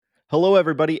Hello,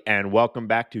 everybody, and welcome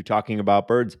back to Talking About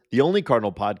Birds, the only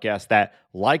Cardinal podcast that,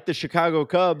 like the Chicago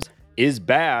Cubs, is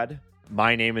bad.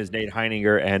 My name is Nate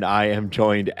Heininger, and I am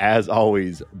joined, as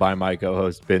always, by my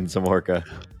co-host, Ben Samorka.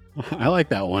 I like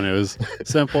that one. It was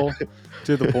simple,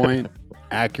 to the point,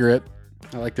 accurate.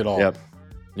 I liked it all. Yep.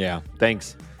 Yeah.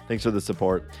 Thanks for the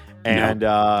support. And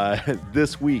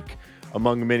this week,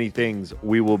 among many things,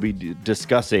 we will be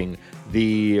discussing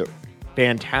the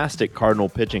fantastic Cardinal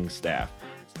pitching staff.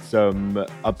 Some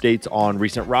updates on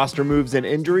recent roster moves and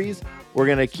injuries. We're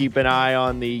going to keep an eye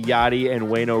on the Yadi and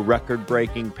Waino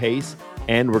record-breaking pace,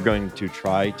 and we're going to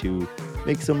try to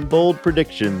make some bold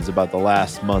predictions about the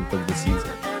last month of the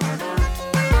season.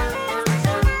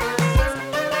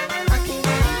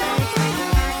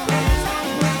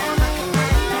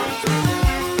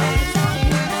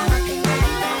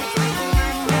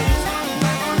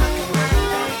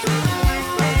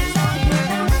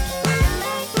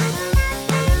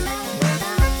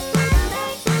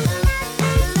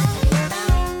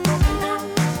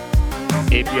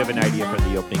 If you have an idea for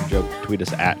the opening joke, tweet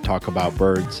us at Talk About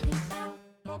Birds.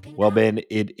 Well, Ben,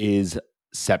 it is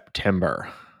September.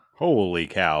 Holy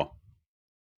cow.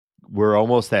 We're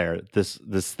almost there. This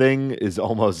thing is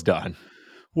almost done.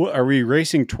 Well, are we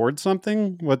racing towards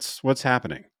something? What's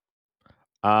happening?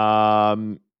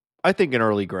 I think an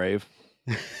early grave.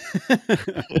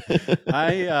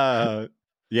 Well,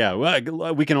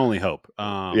 we can only hope.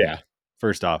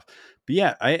 First off. But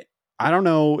yeah, I don't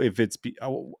know if it's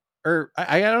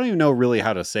I don't even know really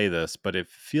how to say this, but it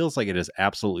feels like it has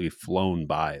absolutely flown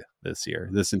by this year.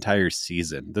 This entire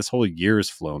season. This whole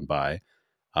year's flown by.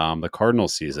 The Cardinal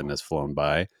season has flown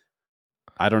by.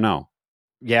 I don't know.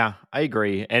 Yeah, I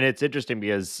agree. And it's interesting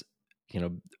because,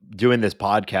 doing this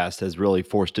podcast has really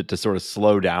forced it to sort of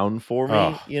slow down for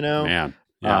me, Man.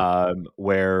 Yeah.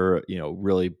 Where,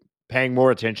 really paying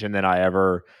more attention than I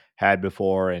ever had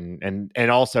before, and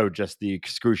also just the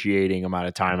excruciating amount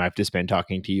of time I have to spend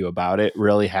talking to you about it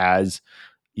really has,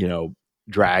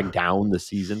 dragged down the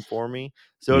season for me.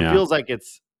 So it feels like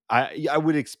I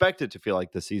would expect it to feel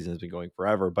like the season has been going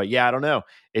forever, but yeah, I don't know.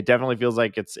 It definitely feels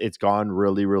like it's gone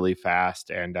really, really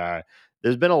fast, and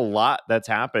there's been a lot that's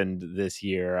happened this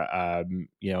year. And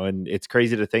it's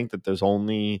crazy to think that there's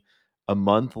only a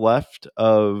month left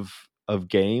of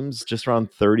games, just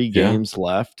around 30 games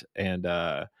left,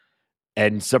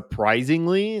 and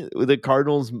surprisingly, the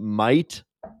Cardinals might,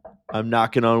 I'm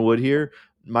knocking on wood here,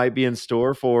 might be in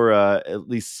store for at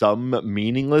least some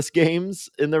meaningless games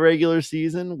in the regular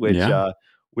season, which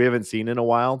we haven't seen in a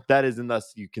while. That is,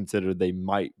 unless you consider they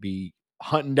might be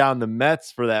hunting down the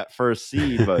Mets for that first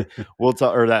seed, but we'll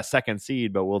talk, or that second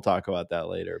seed, but we'll talk about that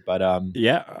later. But I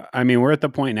mean, we're at the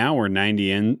point now where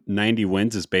 90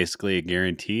 wins is basically a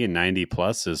guarantee, and 90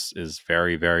 plus is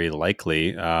very, very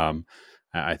likely.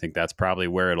 I think that's probably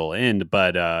where it'll end,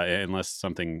 but unless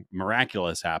something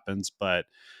miraculous happens. But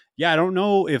yeah, I don't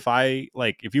know if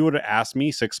if you would have asked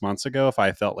me 6 months ago if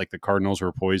I felt like the Cardinals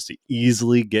were poised to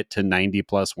easily get to 90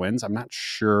 plus wins, I'm not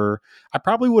sure. I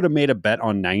probably would have made a bet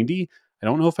on 90. I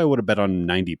don't know if I would have bet on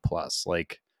 90 plus. They're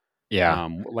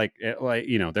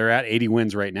at 80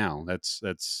 wins right now.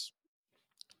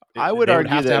 I would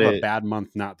argue have that to have a bad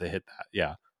month not to hit that.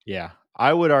 Yeah. Yeah.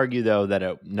 I would argue, though, that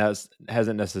it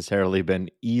hasn't necessarily been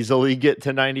easily get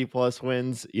to 90 plus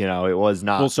wins. It was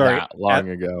not that long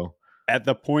ago. At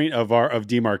the point of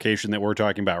demarcation that we're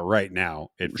talking about right now,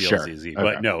 it feels easy. Okay.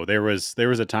 But no, there was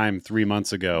a time 3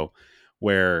 months ago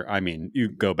where, I mean, you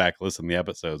go back, listen to the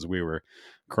episodes, we were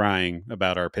crying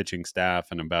about our pitching staff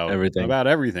and about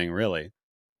everything, really.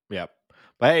 Yep.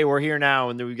 But hey, we're here now,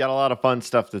 and we've got a lot of fun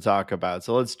stuff to talk about.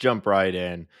 So let's jump right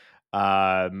in.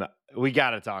 We got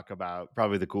to talk about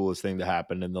probably the coolest thing that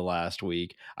happened in the last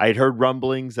week. I had heard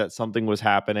rumblings that something was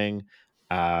happening.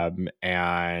 And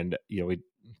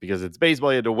because it's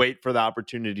baseball, you had to wait for the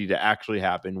opportunity to actually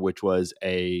happen, which was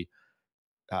a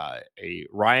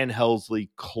Ryan Helsley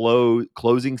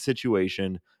closing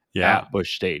situation at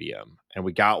Busch Stadium. And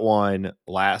we got one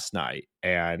last night,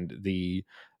 and the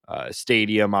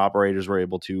stadium operators were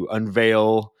able to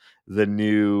unveil the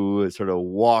new sort of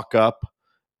walk up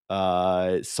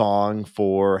song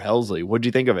for Helsley. What'd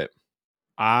you think of it?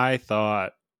 I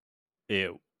thought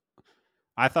it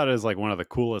was like one of the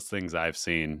coolest things I've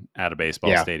seen at a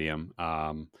baseball stadium.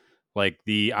 I'm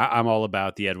all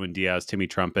about the Edwin Diaz, Timmy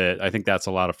Trumpet. I think that's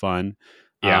a lot of fun.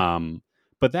 Yeah.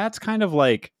 But that's kind of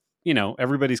like,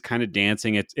 everybody's kind of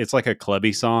dancing. It's like a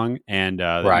clubby song, and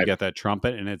then you get that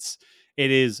trumpet, and it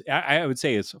is, I would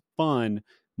say it's fun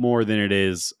more than it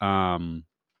is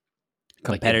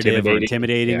competitive or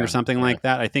intimidating or something like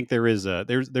that. I think there's a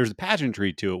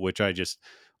pageantry to it, which I just,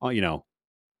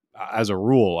 as a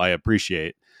rule, I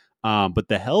appreciate. But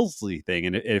the Helsley thing,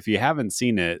 and if you haven't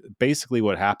seen it, basically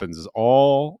what happens is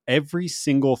every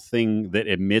single thing that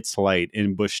emits light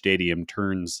in Busch Stadium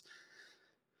turns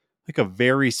like a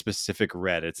very specific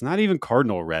red. It's not even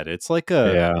cardinal red. It's like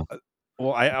Yeah.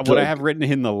 well, what I Like, have written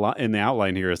in the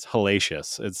outline here is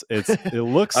hellacious. It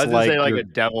looks I was gonna say like like a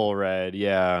devil red.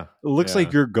 Yeah. Yeah.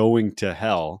 you're going to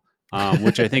hell,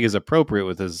 which I think is appropriate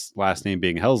with his last name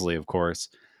being Helsley, of course.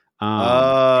 And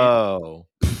Oh.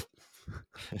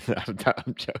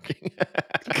 I'm joking.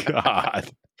 God,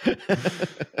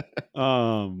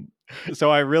 um, so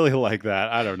I really like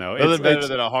that. I don't know. Nothing better It's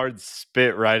than a hard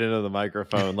spit right into the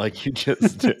microphone like you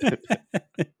just did.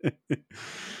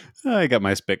 I got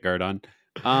my spit guard on.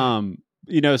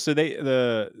 So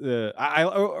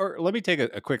or let me take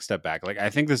a quick step back. Like, I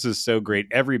think this is so great.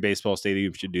 Every baseball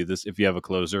stadium should do this if you have a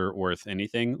closer worth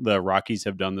anything. The Rockies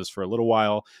have done this for a little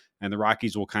while, and the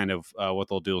Rockies will kind of what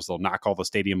they'll do is they'll knock all the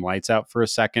stadium lights out for a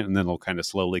second, and then they'll kind of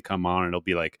slowly come on, and it'll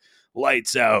be like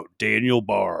lights out, Daniel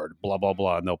Bard, blah blah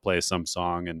blah, and they'll play some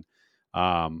song. And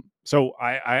so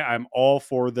I'm all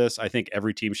for this. I think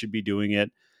every team should be doing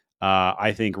it.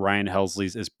 I think Ryan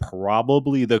Helsley's is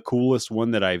probably the coolest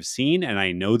one that I've seen, and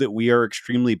I know that we are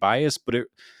extremely biased. But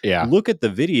Yeah. look at the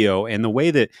video and the way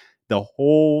that the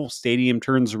whole stadium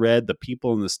turns red, the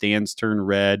people in the stands turn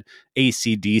red,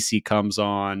 AC/DC comes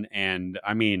on, and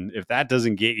I mean, if that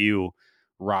doesn't get you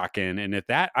rocking, and if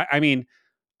that, I mean,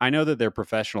 I know that they're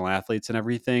professional athletes and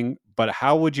everything, but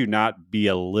how would you not be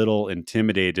a little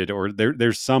intimidated, or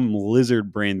there's some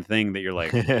lizard brain thing that you're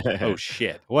like, oh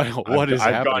shit, what is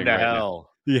I've gone happening to right now?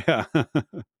 hell. Yeah.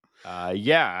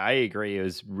 Yeah, I agree. It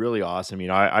was really awesome.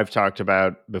 I've talked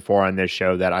about before on this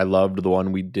show that I loved the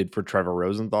one we did for Trevor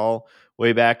Rosenthal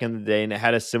way back in the day, and it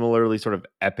had a similarly sort of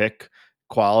epic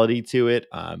quality to it.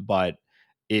 But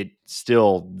it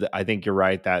still, I think you're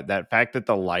right that fact that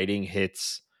the lighting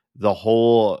hits the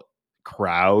whole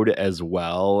crowd as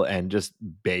well and just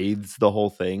bathes the whole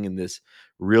thing in this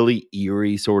really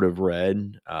eerie sort of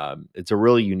red. It's a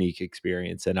really unique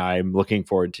experience, and I'm looking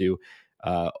forward to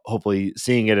hopefully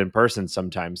seeing it in person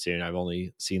sometime soon. I've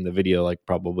only seen the video like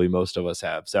probably most of us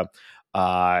have. So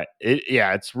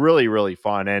it's really, really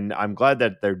fun. And I'm glad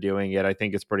that they're doing it. I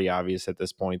think it's pretty obvious at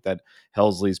this point that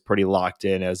Helsley's pretty locked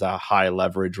in as a high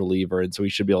leverage reliever. And so we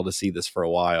should be able to see this for a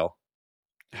while.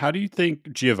 How do you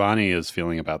think Giovanni is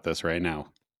feeling about this right now?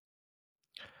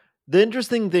 The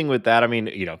interesting thing with that, I mean,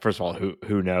 first of all,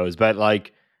 who knows, but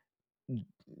like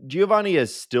Giovanni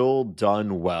has still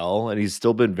done well and he's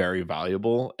still been very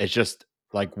valuable. It's just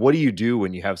like, what do you do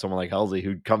when you have someone like Helsley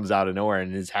who comes out of nowhere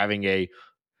and is having a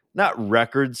not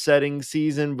record setting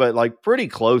season, but like pretty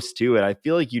close to it? I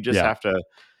feel like you just Yeah. have to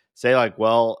say, like,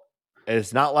 well,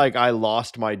 it's not like I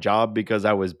lost my job because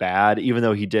I was bad, even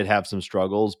though he did have some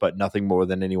struggles, but nothing more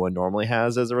than anyone normally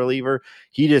has as a reliever.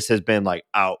 He just has been like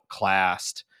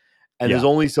outclassed, and there's Yeah.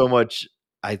 only so much,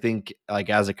 I think,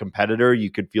 like as a competitor you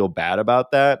could feel bad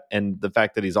about that. And the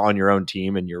fact that he's on your own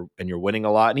team and you're winning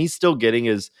a lot and he's still getting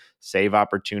his save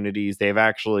opportunities. They've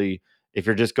actually, if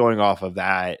you're just going off of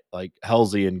that, like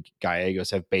Helsley and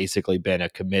Gallegos have basically been a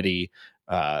committee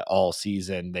all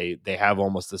season. They have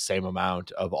almost the same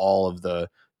amount of all of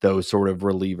those sort of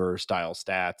reliever style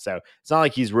stats. So it's not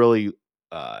like he's really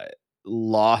uh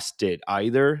lost it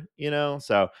either,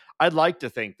 so I'd like to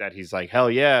think that he's like,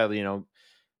 hell yeah,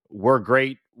 we're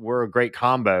great. We're a great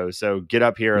combo. So get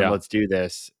up here and Yeah. let's do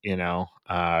this,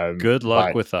 Good luck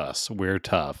But with us. We're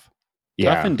tough. Tough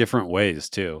yeah, in different ways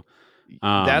too.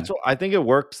 that's Um, what I think. It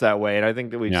works that way. And I think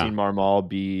that we've yeah. seen Marmol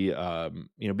be,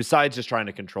 besides just trying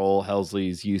to control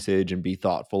Helsley's usage and be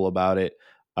thoughtful about it.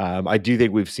 I do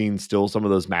think we've seen still some of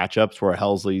those matchups where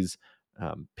Helsley's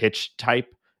pitch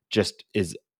type just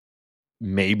is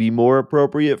maybe more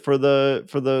appropriate for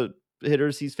the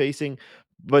hitters he's facing.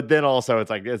 But then also it's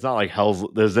like it's not like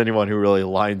there's anyone who really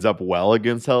lines up well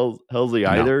against Helsley No.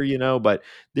 either, but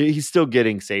he's still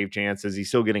getting save chances. He's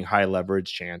still getting high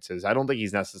leverage chances. I don't think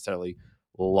he's necessarily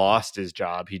lost his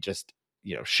job. He just,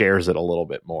 shares it a little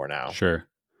bit more now. Sure.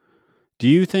 Do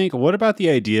you think, what about the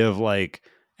idea of like,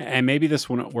 and maybe this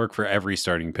wouldn't work for every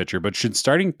starting pitcher, but should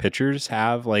starting pitchers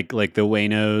have like the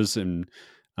Waynos and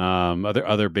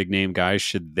other big name guys,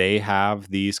 should they have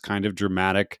these kind of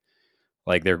dramatic,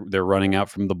 like they're running out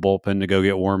from the bullpen to go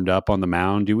get warmed up on the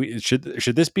mound? Should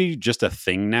this be just a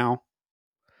thing now?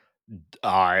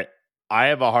 I I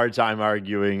have a hard time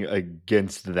arguing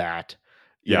against that.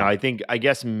 Yeah. I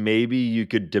guess maybe you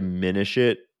could diminish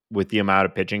it with the amount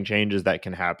of pitching changes that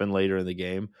can happen later in the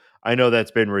game. I know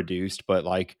that's been reduced, but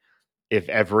like if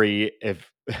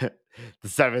the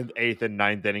seventh, eighth, and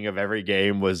ninth inning of every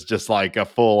game was just like a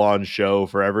full on show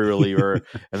for every reliever.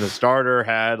 And the starter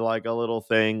had like a little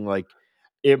thing, like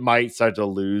it might start to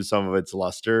lose some of its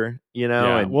luster, you know?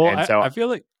 Yeah. And Well, and so I feel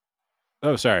like,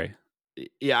 oh, sorry.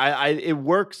 yeah, I it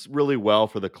works really well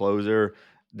for the closer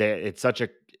that it's such a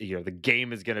the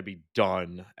game is gonna be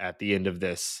done at the end of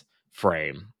this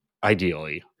frame,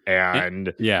 ideally. Eh,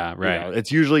 And yeah, right.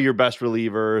 it's usually your best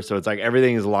reliever. So it's like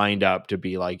everything is lined up to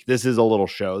be like, this is a little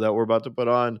show that we're about to put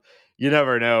on. You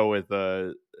never know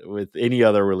with any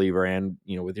other reliever. And,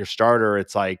 with your starter,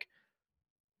 it's like,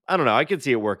 I don't know. I could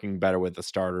see it working better with the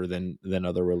starter than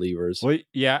other relievers. Well,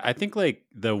 yeah, I think like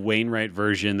the Wainwright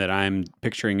version that I'm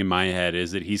picturing in my head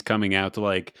is that he's coming out to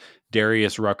like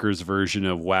Darius Rucker's version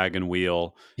of Wagon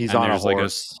Wheel, He's and on a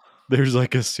horse there's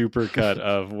like a super cut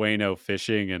of Waino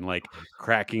fishing and like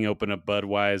cracking open a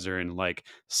Budweiser and like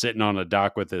sitting on a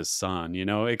dock with his son. You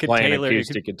know, playing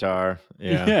acoustic guitar.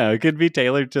 Yeah. yeah, it could be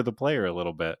tailored to the player a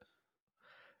little bit.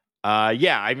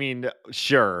 Yeah, I mean,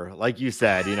 sure. Like you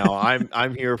said,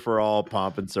 I'm here for all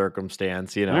pomp and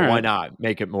circumstance. All Why right, not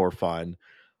make it more fun?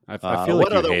 I feel like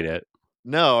What you other? hate it.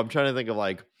 No, I'm trying to think of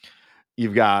like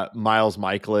you've got Miles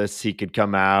Michaelis. He could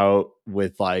come out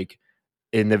with like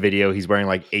in the video, he's wearing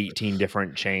like 18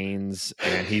 different chains,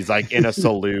 and he's like in a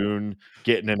saloon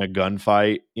getting in a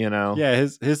gunfight. Yeah,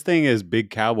 his thing is big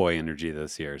cowboy energy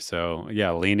this year. So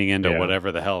yeah, leaning into Yeah,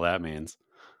 whatever the hell that means.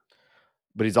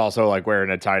 but he's also like wearing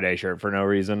a tie-dye shirt for no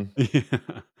reason.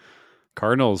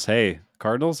 Cardinals, hey,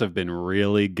 Cardinals have been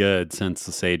really good since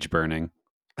the sage burning.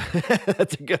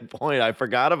 That's a good point. I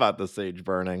forgot about the sage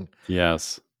burning.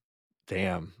 Yes.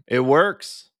 Damn, it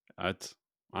works. It's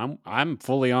I'm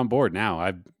fully on board now.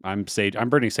 I'm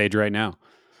burning sage right now.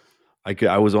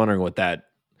 I was wondering what that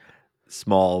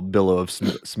small billow of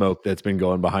smoke that's been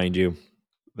going behind you.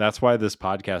 That's why this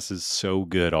podcast is so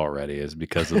good already, is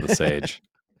because of the sage.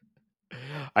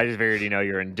 I just figured,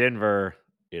 you're in Denver.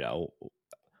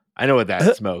 I know what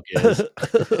that smoke is.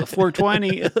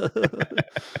 420.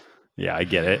 Yeah, I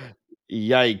get it.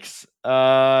 Yikes.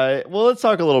 Well, let's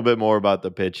talk a little bit more about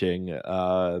the pitching.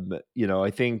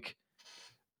 I think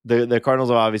the Cardinals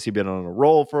have obviously been on a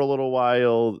roll for a little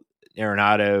while.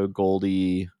 Arenado,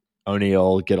 Goldie,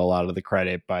 O'Neill get a lot of the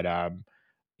credit, but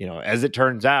as it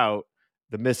turns out,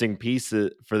 the missing piece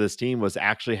for this team was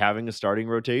actually having a starting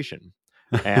rotation.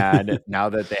 And now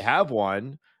that they have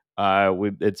one,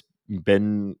 it's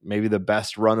been maybe the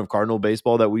best run of Cardinal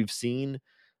baseball that we've seen.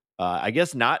 I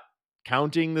guess not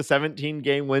counting the 17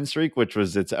 game win streak, which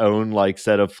was its own like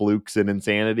set of flukes and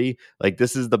insanity. Like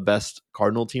this is the best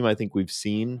Cardinal team I think we've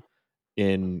seen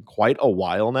in quite a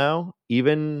while now.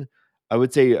 Even I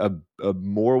would say a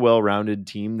more well-rounded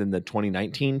team than the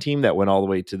 2019 team that went all the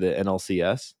way to the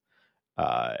NLCS.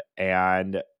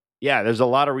 And yeah, there's a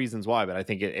lot of reasons why, but I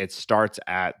think it starts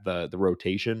at the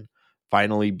rotation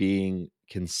finally being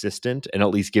consistent and at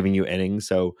least giving you innings.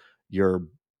 So your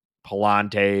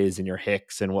Palantes and your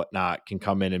Hicks and whatnot can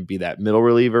come in and be that middle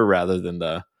reliever rather than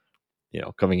the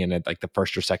coming in at like the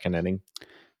first or second inning.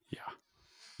 Yeah.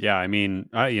 Yeah, I mean,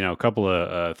 a couple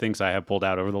of things I have pulled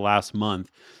out over the last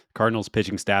month. Cardinals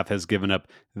pitching staff has given up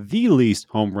the least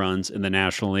home runs in the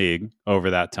National League over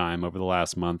that time, over the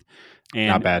last month. Not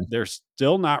And bad. they're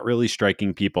still not really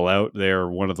striking people out. They're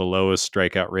one of the lowest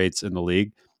strikeout rates in the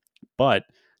league, but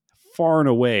far and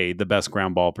away the best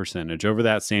ground ball percentage. Over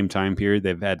that same time period,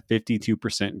 they've had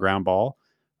 52% ground ball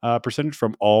percentage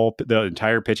from the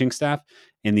entire pitching staff,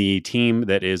 and the team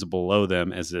that is below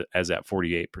them as at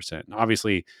 48%.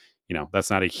 Obviously, that's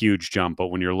not a huge jump, but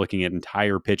when you're looking at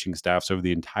entire pitching staffs over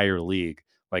the entire league,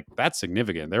 like that's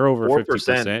significant. They're over 4%.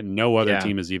 50%. No other Yeah.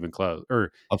 team is even close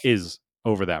or A, is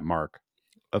over that mark.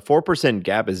 a 4%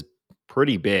 gap is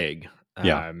pretty big.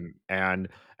 Yeah. And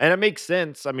it makes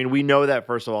sense. I mean, we know that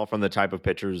first of all from the type of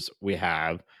pitchers we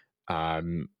have.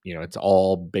 It's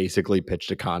all basically pitch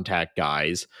to contact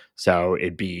guys. So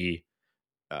it'd be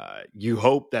you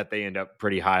hope that they end up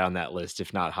pretty high on that list,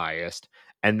 if not highest.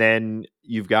 And then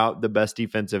you've got the best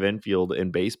defensive infield in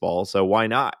baseball. So why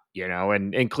not?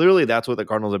 And clearly that's what the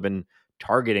Cardinals have been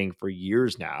targeting for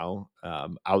years now.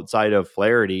 Outside of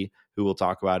Flaherty, who we'll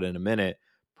talk about in a minute,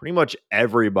 pretty much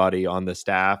everybody on the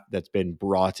staff that's been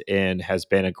brought in has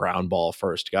been a ground ball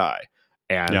first guy.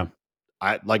 Yeah.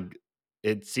 And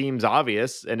it seems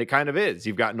obvious, and it kind of is.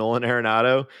 You've got Nolan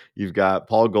Arenado, you've got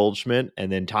Paul Goldschmidt,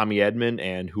 and then Tommy Edman,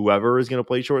 and whoever is going to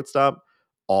play shortstop,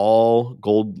 all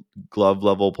Gold Glove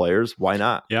level players. Why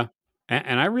not? Yeah.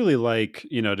 And I really like,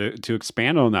 to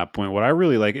expand on that point, what I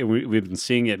really like, and we've been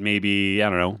seeing it maybe, I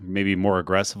don't know, maybe more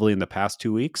aggressively in the past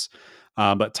 2 weeks,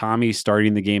 but Tommy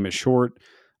starting the game at short,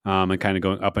 and kind of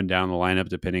going up and down the lineup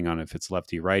depending on if it's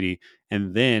lefty righty.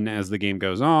 And then as the game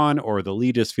goes on, or the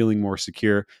lead is feeling more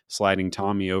secure, sliding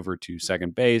Tommy over to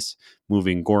second base,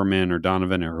 moving Gorman or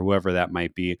Donovan or whoever that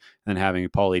might be, and having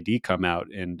Paulie D come out.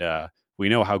 And we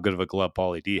know how good of a glove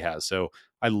Paulie D has. So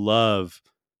I love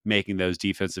making those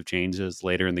defensive changes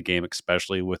later in the game,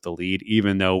 especially with the lead,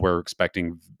 even though we're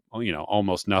expecting,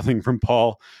 almost nothing from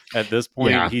Paul at this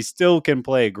point. Yeah. He still can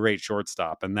play a great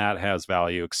shortstop, and that has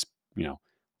value,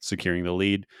 securing the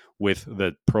lead with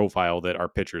the profile that our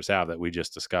pitchers have that we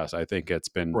just discussed. I think it's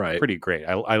been Right. pretty great.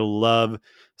 I love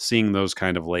seeing those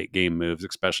kind of late game moves,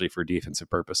 especially for defensive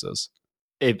purposes.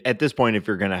 At this point, if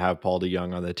you're going to have Paul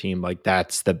DeYoung on the team, like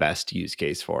that's the best use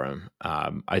case for him.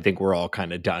 I think we're all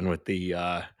kind of done with the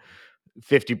 50%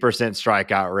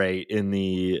 strikeout rate in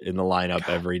the lineup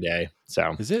every day.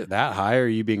 So Is it that high, or are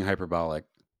you being hyperbolic?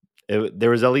 there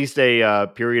was at least a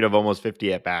period of almost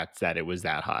 50 at bats that it was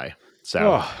that high.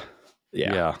 So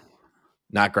yeah,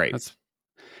 not great.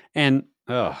 Man,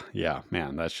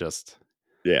 that's just,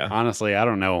 Yeah. honestly, I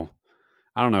don't know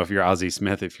if you're Ozzie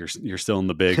Smith, if you're still in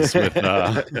the bigs with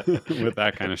with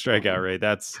that kind of strikeout rate.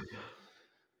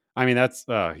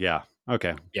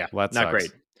 Okay. Yeah, Well, that not sucks.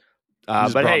 great. You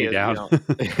just But brought hey, me down.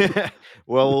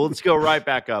 well, let's go right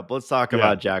back up. Let's talk Yeah.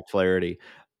 about Jack Flaherty.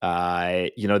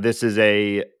 This is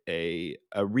a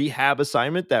rehab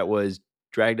assignment that was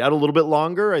dragged out a little bit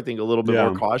longer. I think a little bit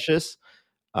more cautious,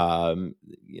 than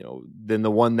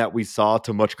the one that we saw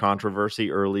to much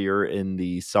controversy earlier in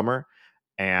the summer.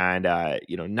 And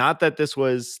not that this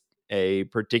was a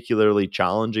particularly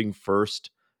challenging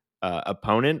first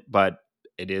opponent, but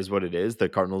it is what it is. The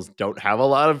Cardinals don't have a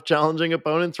lot of challenging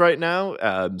opponents right now.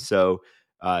 So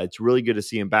it's really good to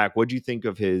see him back. What do you think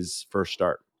of his first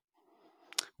start?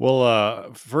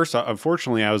 Well, first,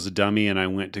 unfortunately, I was a dummy and I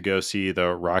went to go see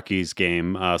the Rockies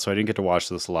game, so I didn't get to watch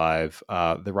this live.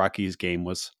 The Rockies game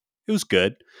was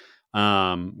good.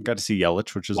 Got to see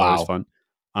Yelich, which is always Wow.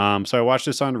 fun. So I watched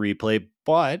this on replay,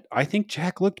 but I think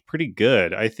Jack looked pretty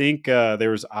good. I think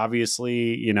there was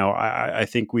obviously, I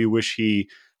think we wish he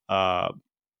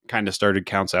kind of started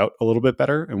counts out a little bit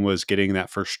better and was getting that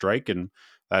first strike, and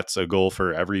that's a goal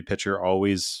for every pitcher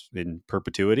always in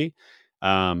perpetuity.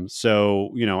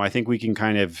 I think we can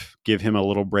kind of give him a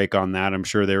little break on that. I'm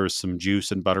sure there was some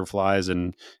juice and butterflies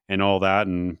and all that,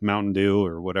 and Mountain Dew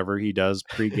or whatever he does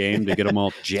pregame to get them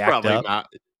all jacked Probably up. not.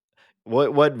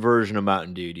 What version of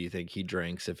Mountain Dew do you think he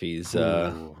drinks if he's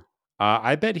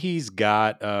I bet he's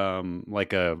got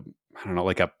like a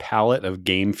pallet of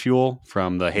Game Fuel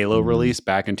from the Halo release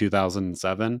back in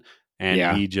 2007, and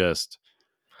Yeah.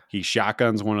 he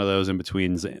shotguns one of those in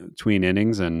between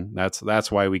innings, and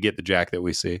that's why we get the Jack that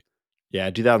we see. Yeah,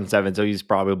 2007. So he's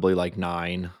probably like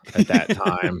 9 at that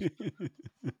time.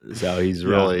 So he's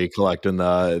really collecting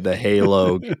the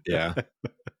Halo. Yeah.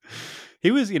 He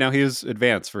was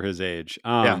advanced for his age.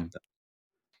 Yeah.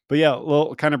 But yeah,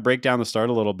 we'll kind of break down the start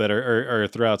a little bit, or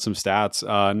throw out some stats.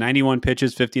 91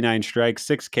 pitches, 59 strikes,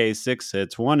 6 Ks, 6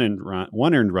 hits, one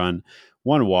earned run,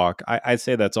 one walk. I'd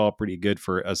say that's all pretty good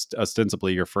for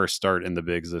ostensibly your first start in the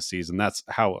bigs this season. That's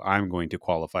how I'm going to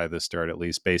qualify this start, at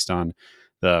least based on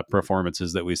the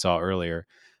performances that we saw earlier.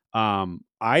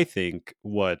 I think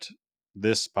what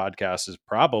this podcast is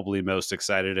probably most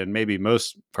excited, and maybe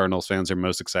most Cardinals fans are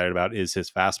most excited about, is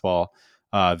his fastball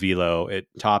velo. It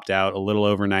topped out a little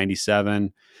over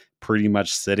 97, pretty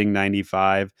much sitting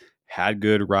 95, had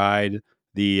good ride.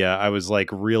 I was like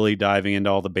really diving into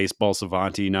all the baseball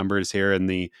savanty numbers here, and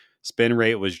the spin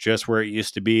rate was just where it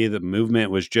used to be. The movement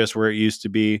was just where it used to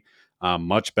be.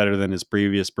 Much better than his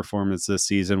previous performance this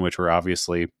season, which were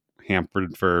obviously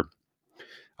hampered for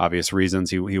obvious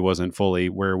reasons. He wasn't fully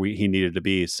where he needed to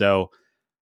be. So,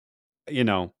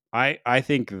 I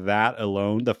think that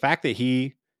alone, the fact that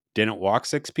he didn't walk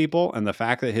 6 people, and the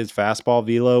fact that his fastball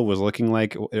velo was looking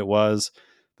like it was,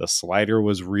 the slider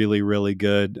was really, really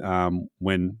good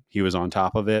when he was on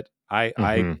top of it.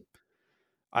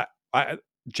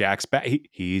 Jack's back.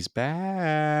 He's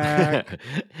back.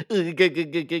 I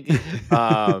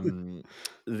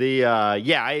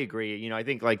agree. I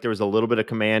think like there was a little bit of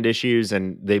command issues,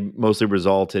 and they mostly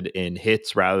resulted in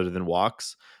hits rather than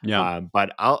walks. Yeah.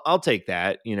 But I'll take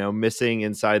that. Missing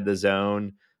inside the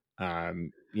zone.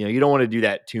 You don't want to do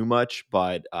that too much,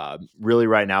 but really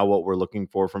right now what we're looking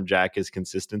for from Jack is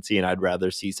consistency, and I'd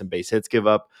rather see some base hits give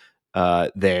up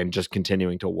than just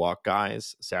continuing to walk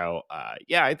guys. So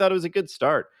I thought it was a good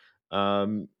start.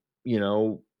 5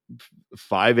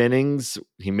 innings,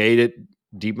 he made it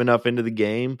deep enough into the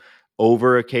game,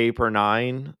 over a K per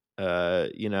 9.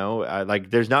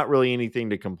 There's not really anything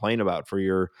to complain about for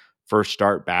your first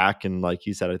start back. And like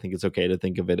you said, I think it's okay to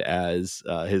think of it as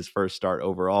his first start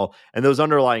overall. And those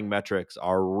underlying metrics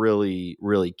are really,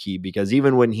 really key, because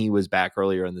even when he was back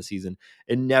earlier in the season,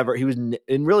 he was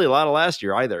in really a lot of last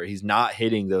year either. He's not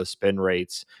hitting those spin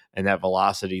rates and that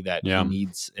velocity that he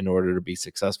needs in order to be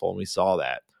successful. And we saw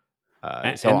that.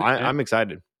 So I'm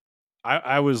excited.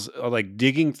 I was like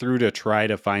digging through to try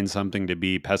to find something to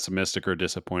be pessimistic or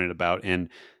disappointed about, and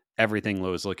everything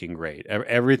was looking great.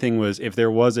 Everything was, if there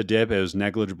was a dip, it was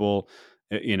negligible.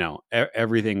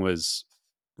 Everything was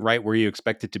right where you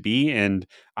expect it to be. And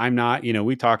I'm not,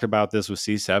 we talked about this with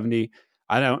C70.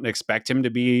 I don't expect him to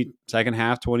be second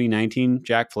half 2019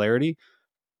 Jack Flaherty,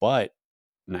 but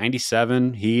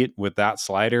 97 heat with that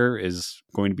slider is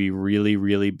going to be really,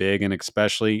 really big. And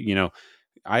especially,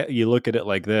 you look at it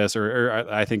like this, or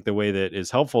I think the way that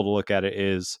is helpful to look at it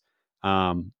is,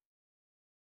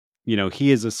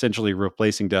 he is essentially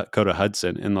replacing Dakota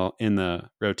Hudson in the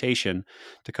rotation.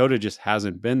 Dakota just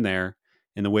hasn't been there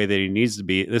in the way that he needs to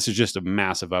be. This is just a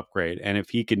massive upgrade, and if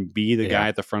he can be the guy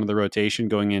at the front of the rotation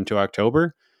going into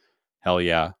October, hell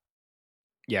yeah.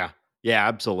 Yeah. Yeah,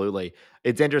 absolutely.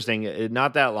 It's interesting.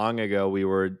 Not that long ago, we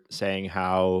were saying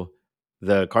how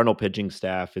the Cardinal pitching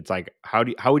staff, it's like,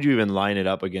 how would you even line it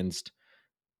up against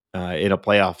in a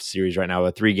playoff series right now,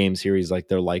 a 3-game series like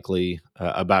they're likely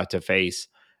about to face?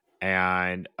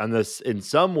 And on this, in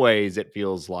some ways, it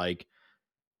feels like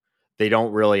they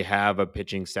don't really have a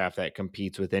pitching staff that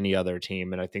competes with any other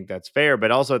team. And I think that's fair.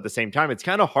 But also at the same time, it's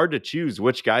kind of hard to choose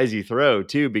which guys you throw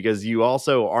too, because you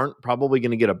also aren't probably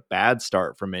going to get a bad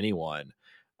start from anyone.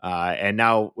 And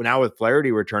now with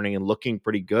Flaherty returning and looking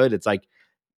pretty good, it's like,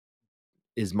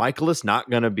 is Michaelis not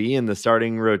going to be in the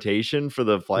starting rotation for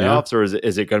the playoffs? Or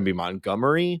is it going to be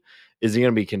Montgomery? Is it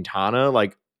going to be Quintana?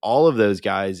 Like, all of those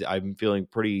guys, I'm feeling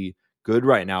pretty good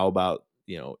right now about,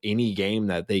 any game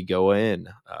that they go in.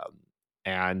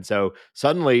 And so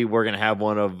suddenly we're going to have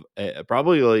one of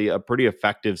probably a pretty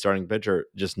effective starting pitcher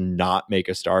just not make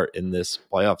a start in this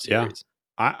playoff series.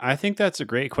 I think that's a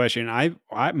great question.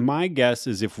 My guess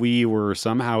is if we were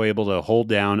somehow able to hold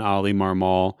down Ali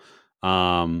Marmol,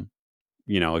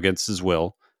 against his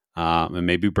will, and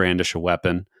maybe brandish a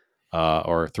weapon,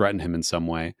 or threaten him in some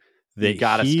way, You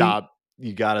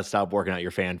gotta stop working out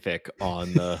your fanfic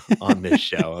on this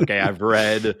show. Okay.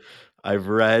 I've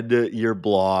read your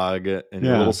blog and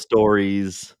your little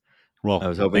stories. Well, I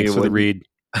was hoping thanks it for the would read.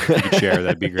 If you could share,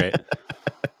 that'd be great.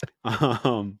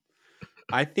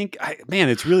 I think, man,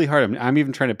 it's really hard. I'm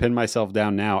even trying to pin myself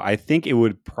down now. I think it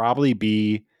would probably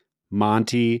be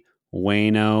Monty,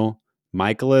 Waino,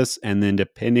 Michaelis, and then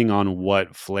depending on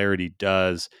what Flaherty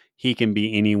does, he can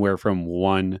be anywhere from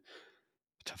 1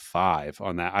 to 5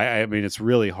 on that. I mean, it's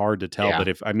really hard to tell, but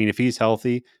if he's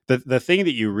healthy, the thing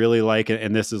that you really like,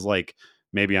 and this is like,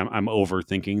 maybe I'm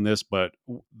overthinking this, but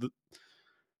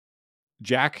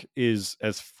Jack is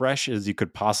as fresh as he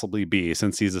could possibly be,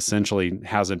 since he's essentially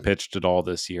hasn't pitched at all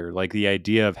this year. Like, the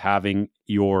idea of having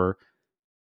your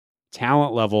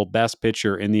talent level best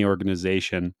pitcher in the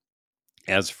organization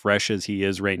as fresh as he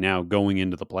is right now going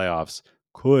into the playoffs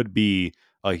could be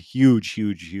a huge,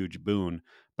 huge, huge boon.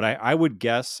 But I would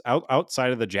guess,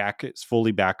 outside of the Jack is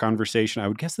fully back conversation, I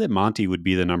would guess that Monty would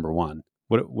be the number one.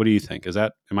 What do you think?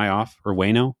 Am I off? Or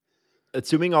Waino?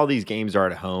 Assuming all these games are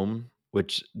at home,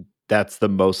 which that's the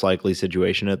most likely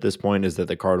situation at this point, is that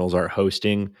the Cardinals are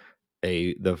hosting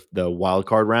the wild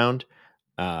card round.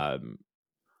 I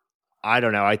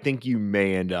don't know. I think you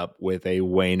may end up with a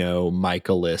Waino,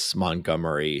 Michaelis,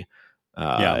 Montgomery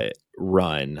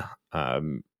run.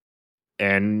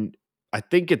 And I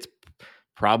think it's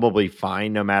probably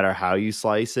fine no matter how you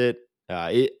slice it.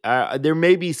 There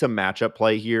may be some matchup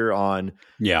play here on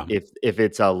if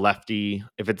it's a lefty,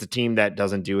 if it's a team that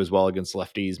doesn't do as well against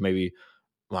lefties, maybe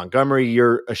Montgomery,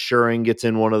 you're assuring gets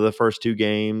in one of the first 2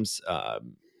 games. But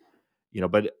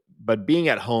being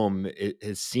at home, it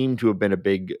has seemed to have been a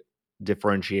big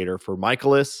differentiator for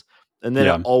Michaelis. And then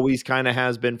it always kind of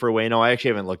has been for Waino. I actually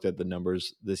haven't looked at the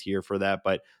numbers this year for that,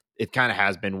 but it kind of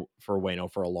has been for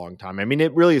Waino for a long time. I mean,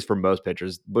 it really is for most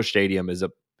pitchers. Busch Stadium is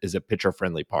a pitcher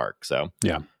friendly park. So,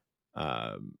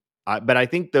 but I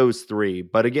think those 3,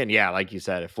 but again, like you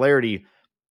said, if Flaherty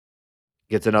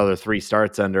gets another 3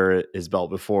 starts under his belt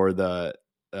before the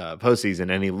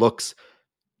postseason and he looks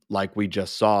like we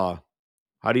just saw,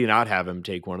 how do you not have him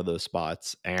take one of those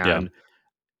spots? And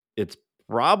it's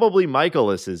probably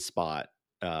Michaelis's spot.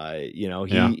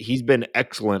 He's been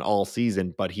excellent all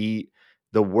season, but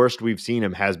the worst we've seen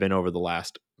him has been over the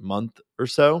last month or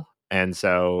so. And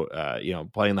so,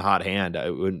 playing the hot hand,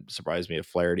 it wouldn't surprise me if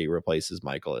Flaherty replaces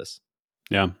Michaelis.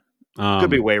 Yeah. Could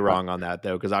be way I, wrong on that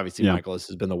though, because obviously yeah, Michaelis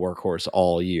has been the workhorse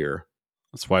all year.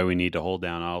 that's why we need to hold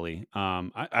down Ollie.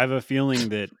 I have a feeling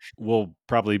that we'll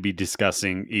probably be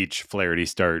discussing each Flaherty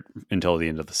start until the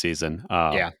end of the season.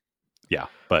 Yeah. Yeah,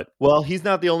 but Well, he's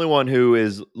not the only one who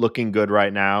is looking good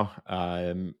right now.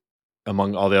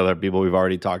 Among all the other people we've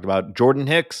already talked about, Jordan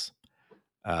Hicks,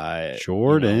 you know,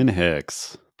 Jordan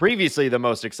Hicks. previously the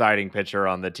most exciting pitcher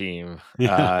on the team.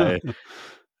 Yeah.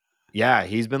 Yeah,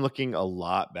 he's been looking a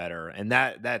lot better, and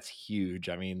that's huge.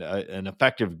 I mean, an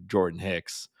effective Jordan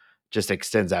Hicks just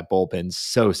extends that bullpen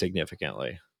so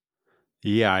significantly.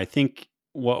 Yeah, I think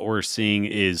what we're seeing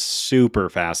is super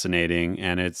fascinating,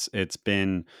 and it's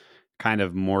been kind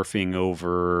of morphing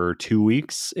over 2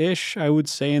 weeks ish, I would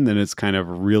say, and then it's kind of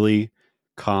really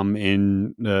come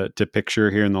in to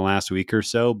picture here in the last week or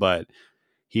so. But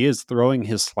he is throwing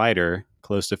his slider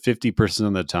close to 50%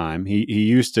 of the time. He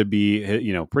used to be,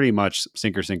 pretty much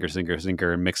sinker, sinker, sinker,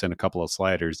 sinker, and mix in a couple of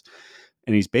sliders,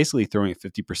 and he's basically throwing it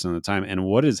 50% of the time. And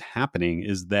what is happening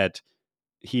is that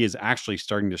he is actually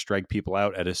starting to strike people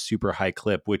out at a super high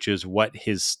clip, which is what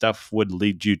his stuff would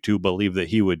lead you to believe that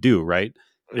he would do, right?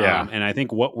 Yeah, And I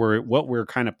think what we're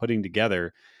kind of putting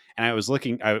together, and I was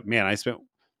looking, I spent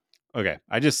okay,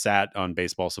 I just sat on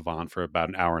Baseball Savant for about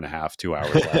an hour and a half, 2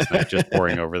 hours last night, just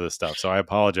poring over this stuff. So I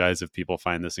apologize if people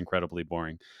find this incredibly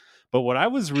boring. But what I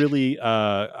was really,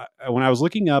 when I was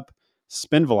looking up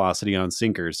spin velocity on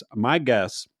sinkers, my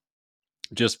guess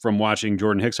just from watching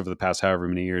Jordan Hicks over the past however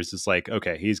many years, it's like,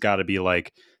 okay, he's got to be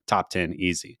like top 10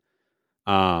 easy.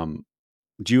 Um,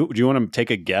 do you want to take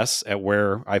a guess at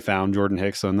where I found Jordan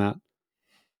Hicks on that?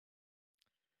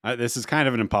 This is kind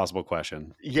of an impossible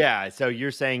question. yeah. So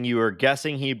you're saying you were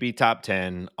guessing he'd be top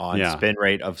 10 on Yeah. spin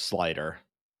rate of slider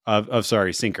Of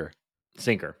sorry, sinker.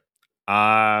 sinker.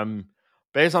 Um,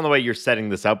 Based on the way you're setting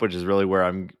this up, which is really where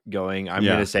I'm going, I'm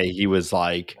Yeah. gonna say he was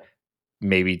like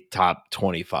maybe top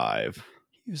 25.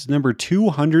 He was number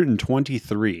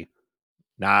 223.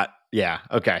 Not yeah.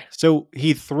 Okay. So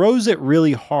he throws it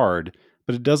really hard,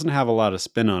 but it doesn't have a lot of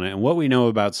spin on it. And what we know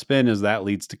about spin is that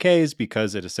leads to Ks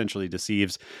because it essentially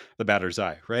deceives the batter's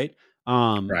eye, right?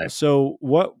 Right. So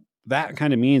what that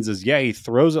kind of means is, yeah, he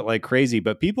throws it like crazy,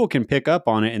 but people can pick up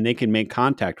on it and they can make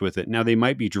contact with it. Now they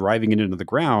might be driving it into the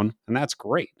ground, and that's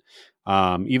great.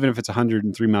 Even if it's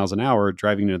 103 miles an hour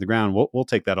driving into the ground, we'll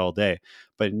take that all day.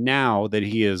 But now that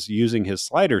he is using his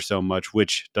slider so much,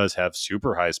 which does have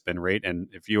super high spin rate, and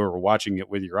if you are watching it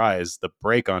with your eyes, the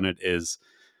break on it is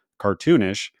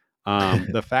cartoonish.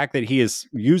 The fact that he is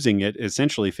using it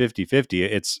essentially 50-50,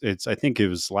 it's I think it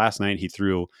was last night he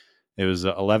threw, it was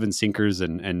 11 sinkers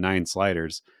and 9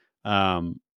 sliders.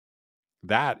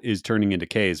 That is turning into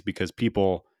Ks because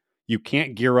people, you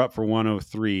can't gear up for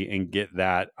 103 and get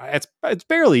that. It's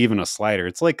barely even a slider.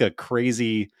 It's like a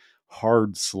crazy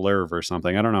hard slurve or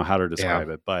something. I don't know how to Yeah. describe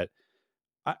it, but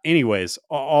anyways,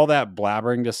 all that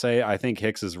blabbering to say, I think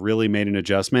Hicks has really made an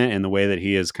adjustment in the way that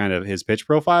he is kind of his pitch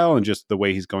profile and just the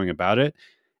way he's going about it.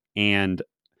 And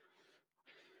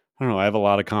I don't know, I have a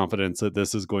lot of confidence that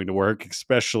this is going to work,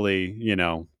 especially,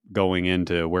 going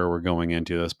into where we're going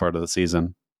into this part of the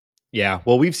season. Yeah.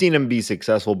 Well, we've seen him be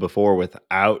successful before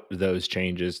without those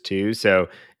changes too. So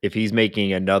if he's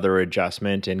making another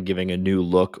adjustment and giving a new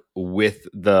look with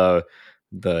the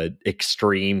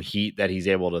extreme heat that he's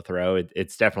able to throw,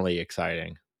 it's definitely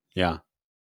exciting. Yeah.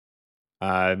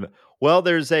 Um, well,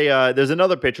 there's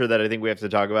another pitcher that I think we have to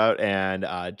talk about, and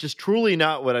just truly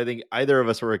not what I think either of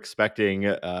us were expecting,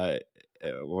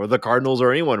 or the Cardinals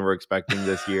or anyone were expecting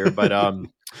this year. But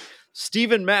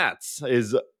Steven Matz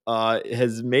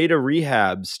has made a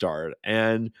rehab start,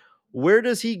 and where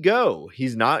does he go?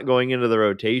 He's not going into the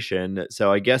rotation,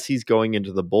 so I guess he's going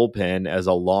into the bullpen as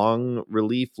a long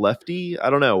relief lefty. I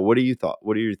don't know. What do you thought?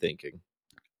 What are you thinking?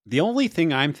 The only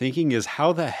thing I'm thinking is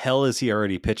how the hell is he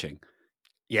already pitching?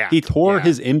 Yeah, He tore yeah.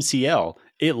 his MCL.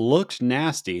 It looked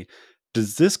nasty.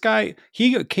 Does this guy,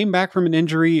 he came back from an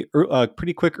injury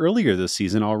pretty quick earlier this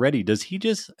season already. Does he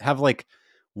just have like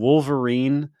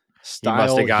Wolverine He must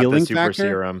style have got the healing super factor?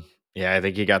 serum. Yeah, I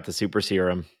think he got the super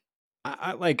serum.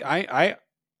 I like I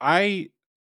I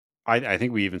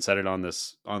think we even said it on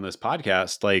this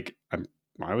podcast. Like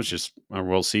I was just,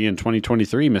 we'll see in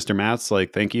 2023, Mr. Matz.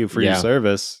 Like, thank you for your Yeah.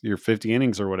 service, your 50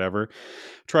 innings or whatever.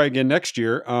 Try again next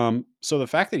year. So the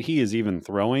fact that he is even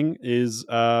throwing is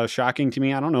shocking to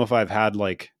me. I don't know if I've had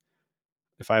like,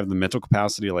 if I have the mental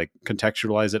capacity to like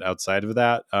contextualize it outside of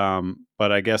that.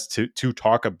 But I guess to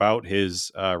talk about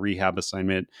his rehab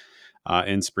assignment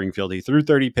in Springfield, he threw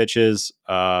 30 pitches.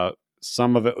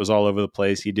 Some of it was all over the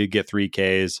place. He did get 3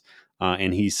 Ks.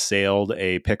 And he sailed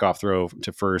a pickoff throw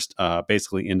to first,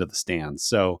 basically into the stands.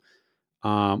 So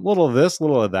Little of this,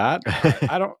 little of that.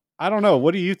 I don't know.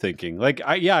 What are you thinking? Like,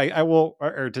 I will.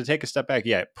 Or to take a step back,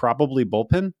 yeah, probably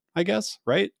bullpen. I guess,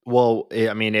 right? Well,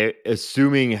 I mean,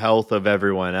 assuming health of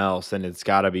everyone else, then it's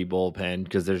got to be bullpen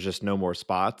because there's just no more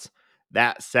spots.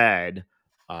 That said,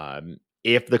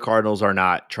 if the Cardinals are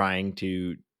not trying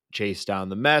to chase down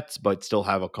the Mets, but still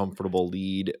have a comfortable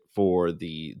lead for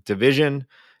the division,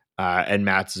 and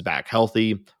Matz is back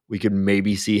healthy, we could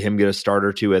maybe see him get a start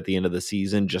or two at the end of the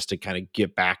season just to kind of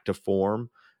get back to form.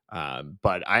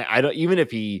 But I don't, even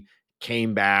if he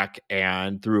came back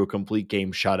and threw a complete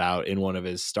game shutout in one of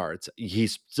his starts,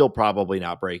 he's still probably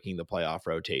not breaking the playoff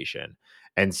rotation.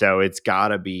 And so it's got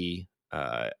to be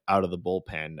out of the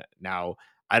bullpen. Now,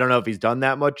 I don't know if he's done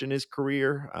that much in his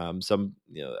career.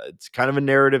 It's kind of a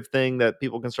narrative thing that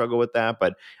people can struggle with that,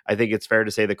 but I think it's fair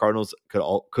to say the Cardinals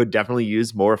could definitely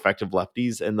use more effective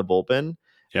lefties in the bullpen.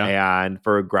 Yeah. And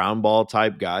for a ground ball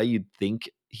type guy, you'd think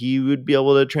he would be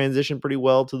able to transition pretty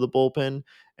well to the bullpen.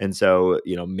 And so,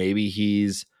 maybe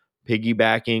he's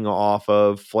piggybacking off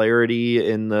of Flaherty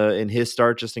in his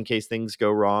start just in case things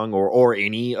go wrong, or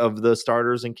any of the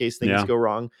starters in case things Yeah. go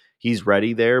wrong. He's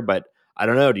ready there, but I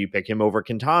don't know. Do you pick him over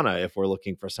Quintana if we're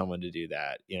looking for someone to do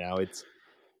that?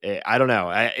 I don't know.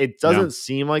 It Yeah. doesn't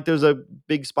seem like there's a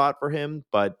big spot for him,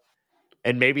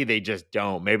 and maybe they just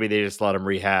don't. Maybe they just let him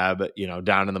rehab,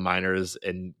 down in the minors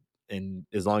and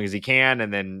as long as he can,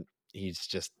 and then he's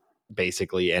just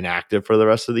basically inactive for the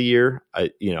rest of the year.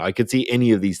 I could see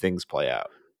any of these things play out.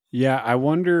 Yeah. I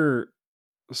wonder.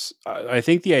 I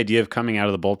think the idea of coming out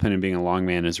of the bullpen and being a long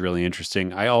man is really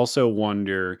interesting. I also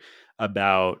wonder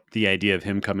about the idea of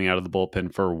him coming out of the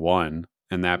bullpen for one,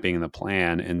 and that being the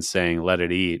plan, and saying, let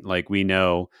it eat. Like, we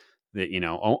know that,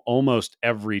 almost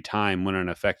every time when an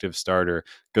effective starter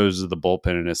goes to the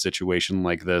bullpen in a situation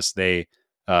like this,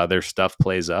 their stuff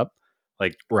plays up.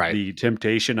 Like, Right. the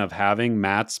temptation of having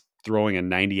Matz throwing a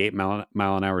 98 mile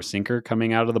an hour sinker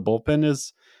coming out of the bullpen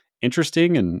is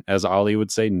interesting. And as Ollie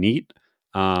would say, neat.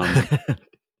 I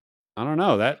don't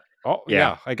know that. Oh Yeah.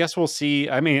 yeah, I guess we'll see.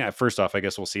 I mean, first off, I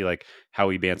guess we'll see like how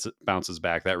he bounces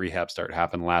back. That rehab start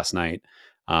happened last night.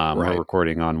 We're Right.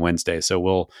 recording on Wednesday, so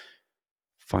we'll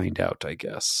find out, I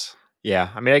guess. Yeah.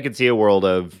 I mean, I could see a world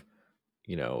of,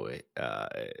 you know, uh,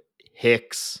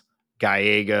 Hicks,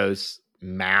 Gallegos,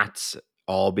 Matz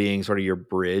all being sort of your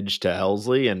bridge to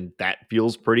Helsley, and that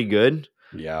feels pretty good,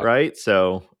 Yeah, right?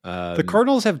 So the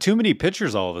Cardinals have too many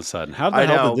pitchers all of a sudden. How the I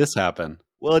hell did know. this happen?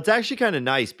 Well, it's actually kind of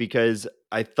nice because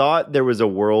I thought there was a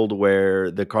world where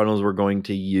the Cardinals were going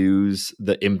to use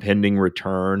the impending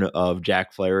return of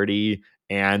Jack Flaherty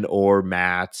and or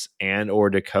Matz and or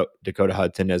Dakota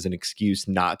Hudson as an excuse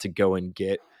not to go and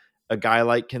get a guy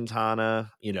like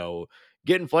Quintana.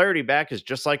 Getting Flaherty back is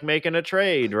just like making a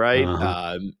trade, right?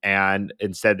 Uh-huh. And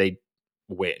instead they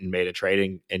went and made a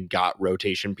trade and got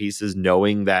rotation pieces,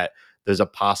 knowing that there's a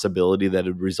possibility that it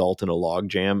would result in a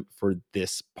logjam for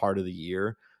this part of the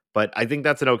year. But I think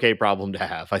that's an okay problem to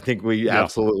have. I think we Yeah,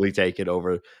 absolutely take it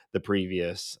over the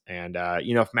previous. And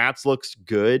if Matz looks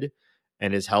good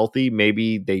and is healthy,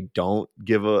 maybe they don't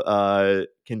give a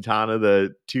Quintana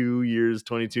the 2 years,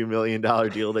 $22 million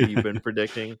deal that you've been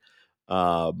predicting.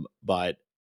 But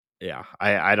yeah,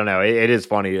 I don't know. It is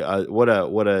funny. What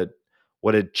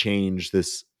a change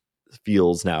this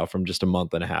feels now from just a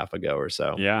month and a half ago or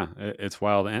so. yeah, it's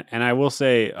wild. And I will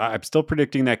say, I'm still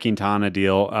predicting that Quintana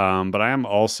deal, but I am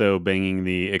also banging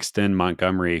the extend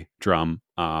Montgomery drum.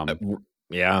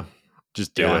 Yeah,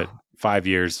 Just do yeah, it. 5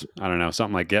 years. I don't know.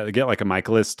 Something like get like a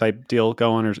Michaelis type deal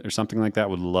going or something like that.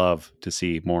 Would love to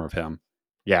see more of him.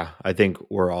 yeah. I think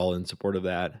we're all in support of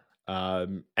that.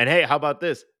 And hey, how about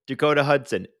this? Dakota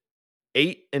Hudson,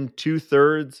 8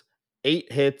 2/3,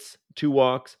 8 hits, 2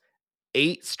 walks,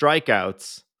 8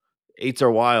 strikeouts. Eights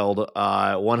are wild.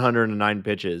 109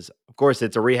 pitches. Of course,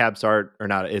 it's a rehab start or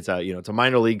not. It's a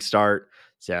minor league start.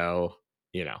 So,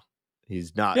 you know,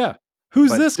 he's not, Yeah.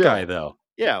 Who's but this guy still, though?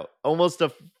 yeah, almost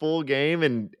a full game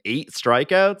and 8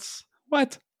 strikeouts.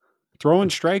 What? Throwing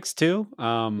strikes too?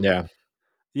 Yeah.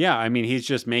 Yeah, I mean, he's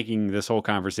just making this whole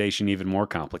conversation even more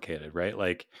complicated, right?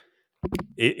 Like,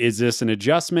 is this an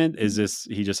adjustment? Is this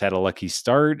he just had a lucky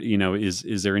start?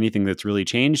 Is there anything that's really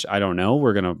changed? I don't know.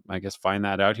 We're gonna, I guess, find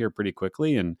that out here pretty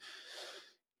quickly and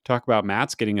talk about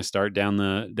Matz getting a start down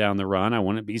the run. I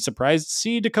wouldn't be surprised to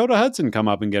see Dakota Hudson come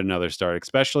up and get another start,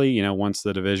 especially once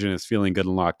the division is feeling good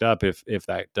and locked up. If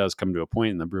that does come to a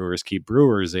point and the Brewers keep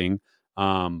brewersing,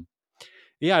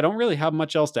 yeah, I don't really have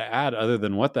much else to add other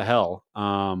than what the hell.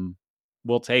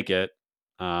 We'll take it.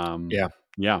 Um, Yeah.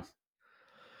 yeah,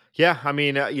 Yeah, I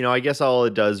mean, I guess all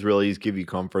it does really is give you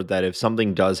comfort that if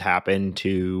something does happen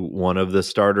to one of the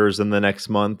starters in the next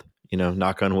month,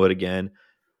 knock on wood again,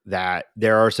 that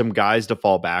there are some guys to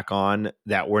fall back on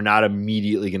that we're not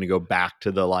immediately going to go back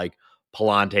to the like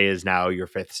Palante is now your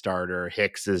fifth starter,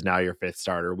 Hicks is now your fifth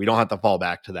starter. We don't have to fall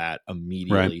back to that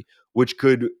immediately, Right. which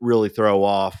could really throw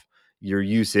off your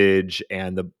usage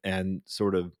and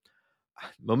sort of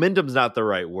momentum's not the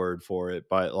right word for it,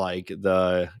 but like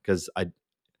because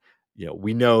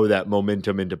we know that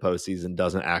momentum into postseason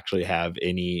doesn't actually have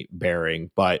any bearing,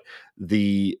 but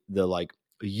the like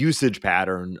usage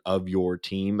pattern of your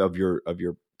team, of your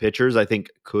pitchers, I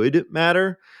think could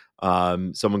matter.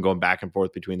 Someone going back and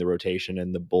forth between the rotation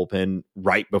and the bullpen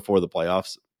right before the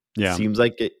playoffs Yeah. seems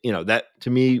like it, that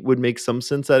to me would make some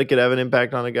sense that it could have an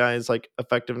impact on a guy's like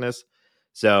effectiveness.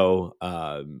 So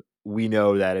we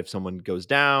know that if someone goes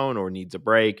down or needs a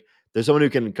break, there's someone who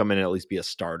can come in and at least be a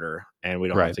starter, and we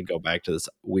don't have Right. to go back to this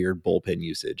weird bullpen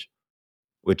usage,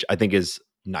 which I think is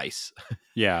nice.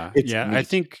 Yeah. It's Yeah. I neat.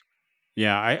 think,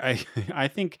 yeah, I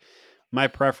think my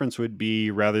preference would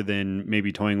be, rather than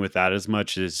maybe toying with that as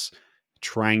much, as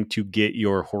trying to get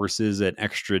your horses an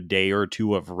extra day or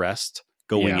two of rest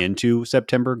going Yeah. into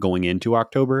September, going into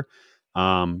October.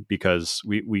 Because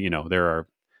we, there are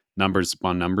numbers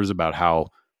upon numbers about how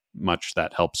much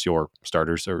that helps your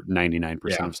starters, or 99%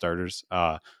 Yeah. of starters.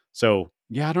 So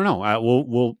yeah, I don't know.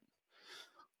 We'll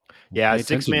Yeah. A pay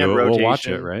six attention man to it. We'll watch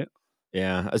it. rotation. Right.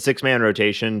 Yeah. A 6-man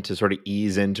rotation to sort of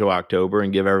ease into October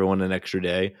and give everyone an extra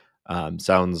day.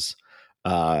 Sounds,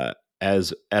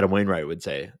 as Adam Wainwright would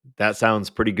say, that sounds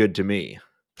pretty good to me.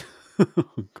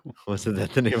 Cool. Wasn't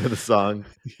that the name of the song?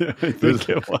 Yeah, I think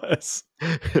it was.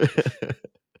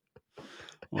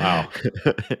 Wow.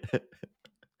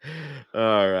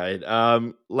 All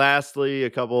right. Lastly, a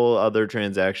couple other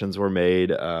transactions were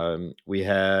made. We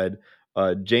had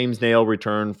James Nail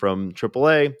return from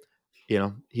AAA.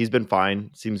 He's been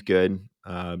fine. Seems good.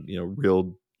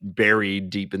 Real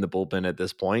buried deep in the bullpen at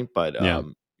this point, but Yeah.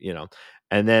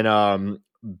 and then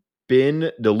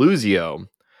Ben DeLuzio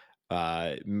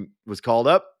was called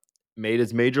up, made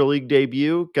his major league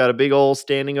debut, got a big old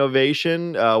standing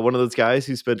ovation. One of those guys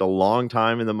who spent a long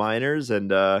time in the minors,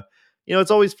 and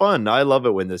it's always fun. I love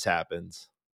it when this happens.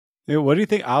 Hey, what do you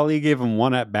think? Ali gave him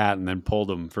one at bat and then pulled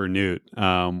him for Newt,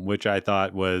 which I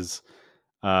thought was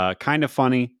kind of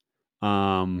funny.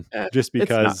 Just It's not.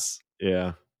 because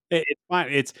Yeah. it's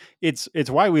fine. It's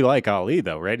why we like Ali,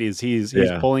 though, right? He's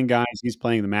Yeah. pulling guys, he's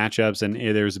playing the matchups, and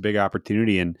there's a big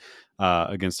opportunity in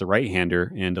against a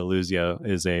right-hander, and DeLuzio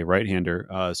is a right-hander,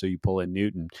 so you pull in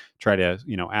Newt and try to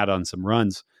add on some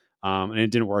runs. And it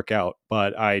didn't work out,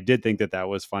 but I did think that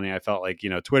was funny. I felt like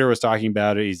Twitter was talking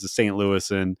about it. He's the St.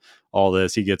 Louis and all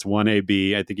this. He gets one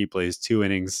AB. I think he plays 2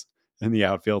 innings in the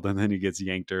outfield, and then he gets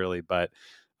yanked early. But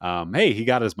hey, he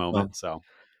got his Well, moment. So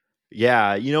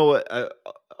yeah. You know what?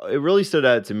 It really stood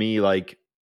out to me, like,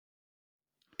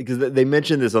 because they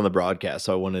mentioned this on the broadcast,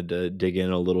 so I wanted to dig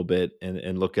in a little bit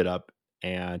and look it up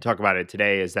and talk about it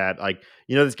today. Is that, like,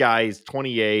 this guy is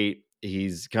 28,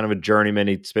 he's kind of a journeyman,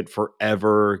 he spent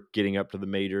forever getting up to the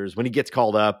majors. When he gets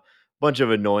called up, a bunch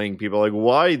of annoying people are like,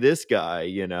 why this guy,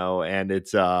 and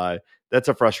it's that's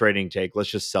a frustrating take. Let's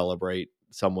just celebrate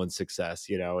someone's success,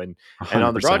 and on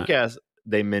the 100%. broadcast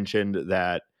they mentioned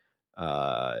that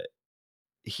uh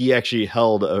he actually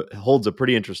holds a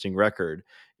pretty interesting record,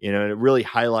 and it really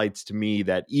highlights to me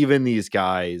that even these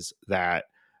guys that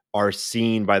are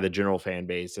seen by the general fan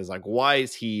base as like, why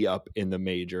is he up in the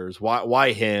majors?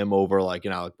 Why him over like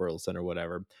an Alec Burleson or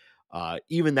whatever?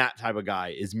 Even that type of guy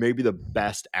is maybe the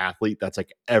best athlete that's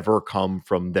like ever come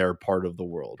from their part of the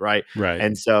world, right? Right.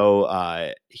 And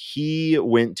so he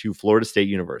went to Florida State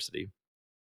University,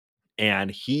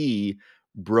 and he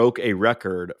broke a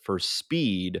record for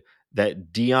speed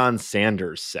that Deion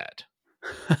Sanders set.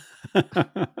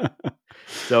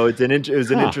 So it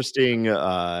was an Huh. interesting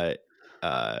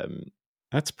um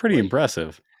That's pretty like,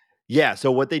 impressive. yeah.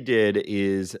 So what they did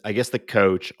is, I guess the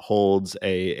coach holds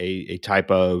a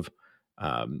type of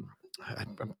I'm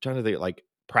trying to think, like,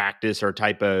 practice or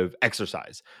type of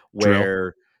exercise Drill.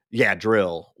 where, yeah,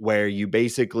 drill, where you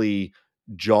basically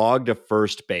jog to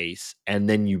first base and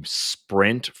then you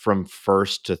sprint from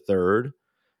first to third,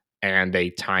 and they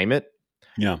time it.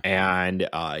 Yeah. And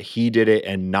he did it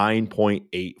in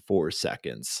 9.84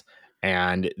 seconds.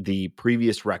 And the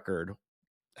previous record,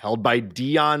 held by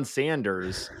Deion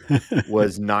Sanders,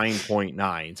 was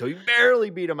 9.9. So he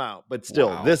barely beat him out. But still,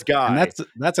 Wow. this And guy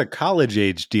that's a college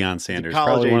age Deion is a Sanders,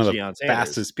 college probably one of age the Deion Sanders.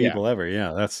 fastest Yeah. people ever.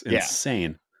 Yeah, that's Yeah.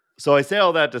 insane. So I say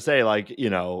all that to say, like,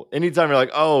 anytime you're like,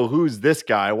 oh, who's this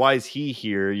guy? Why is he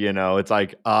here? It's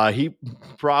like, he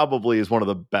probably is one of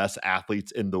the best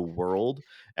athletes in the world.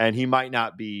 And he might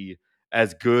not be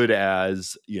as good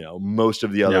as, most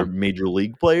of the other major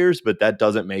league players, but that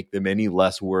doesn't make them any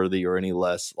less worthy or any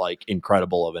less like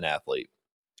incredible of an athlete.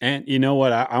 And you know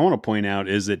what I want to point out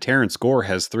is that Terrence Gore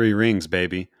has 3 rings,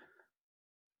 baby.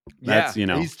 That's,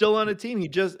 he's still on a team.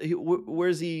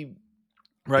 Where's he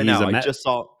right he's now? a I Met. just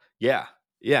saw. Yeah.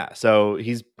 So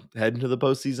he's heading to the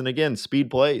postseason again. Speed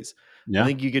plays. Yeah. I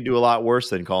think you could do a lot worse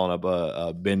than calling up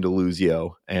a Ben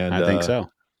DeLuzio. And I think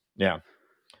so. Yeah.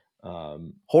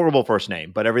 Horrible first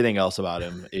name, but everything else about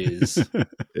him is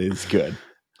good.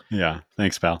 Yeah.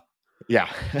 Thanks, pal. Yeah.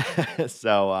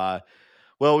 So,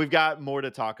 well, we've got more to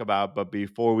talk about, but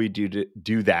before we do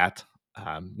that,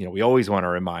 we always want to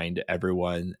remind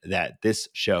everyone that this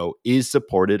show is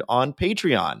supported on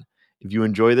Patreon. If you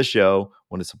enjoy the show,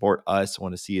 want to support us,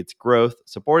 want to see its growth,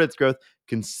 support its growth,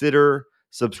 consider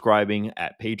subscribing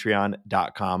at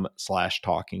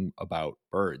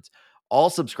patreon.com/talkingaboutbirds.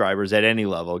 All subscribers at any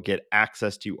level get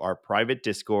access to our private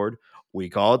Discord. We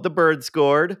call it the Bird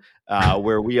Scored,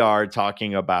 where we are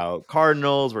talking about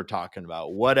Cardinals. We're talking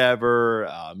about whatever.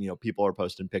 People are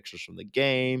posting pictures from the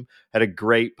game. Had a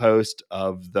great post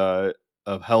of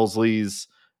Helsley's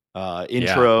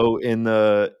intro in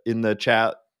the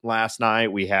chat last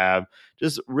night. We have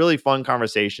just really fun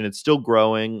conversation. It's still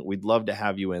growing. We'd love to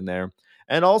have you in there.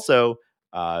 And also,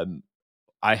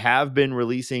 I have been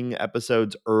releasing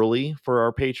episodes early for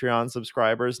our Patreon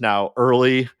subscribers. Now,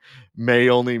 early may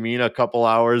only mean a couple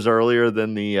hours earlier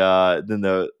than the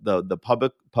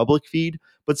public feed,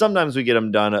 but sometimes we get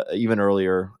them done even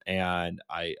earlier, and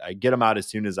I get them out as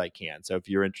soon as I can. So if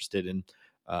you're interested in,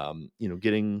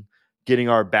 getting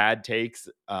our bad takes,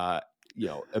 hot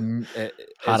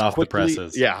off the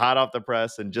presses, hot off the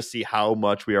press, and just see how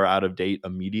much we are out of date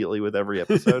immediately with every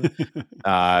episode.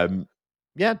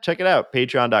 Check it out.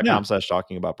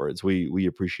 Patreon.com/talkingaboutbirds. We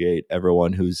appreciate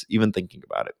everyone who's even thinking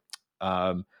about it.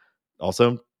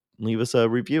 Also, leave us a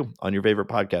review on your favorite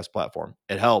podcast platform.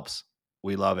 It helps.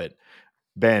 We love it.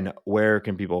 Ben, where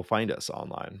can people find us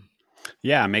online?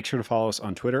 Yeah, make sure to follow us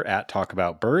on Twitter at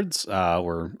talkaboutbirds.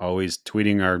 We're always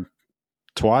tweeting our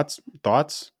thoughts,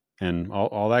 and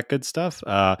all that good stuff.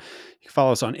 You can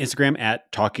follow us on Instagram at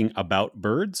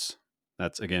talkingaboutbirds.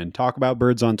 That's, again, Talk About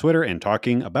Birds on Twitter and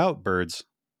Talking About Birds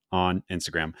on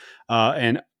Instagram.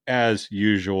 And as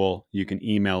usual, you can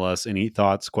email us any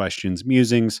thoughts, questions,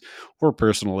 musings, or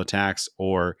personal attacks,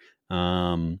 or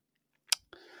I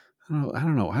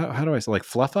don't know. How do I say, like,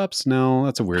 fluff ups? No,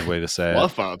 that's a weird way to say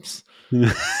fluff ups.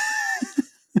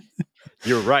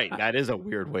 You're right. That is a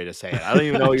weird way to say it. I don't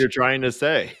even know what you're trying to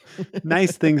say.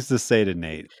 Nice things to say to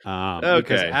Nate. Okay.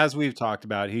 Because as we've talked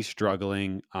about, he's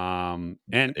struggling. And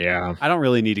yeah, I don't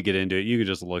really need to get into it. You can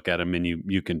just look at him and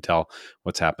you can tell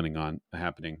what's happening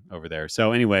over there.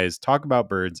 So anyways,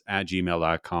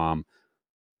 talkaboutbirds@gmail.com.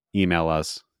 Email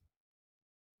us.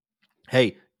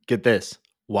 Hey, get this.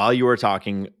 While you were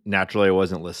talking, naturally I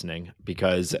wasn't listening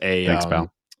because Thanks,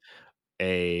 pal.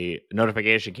 A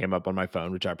notification came up on my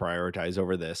phone, which I prioritize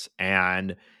over this.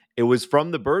 And it was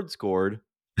from the Bird Scored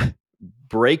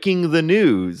breaking the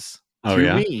news to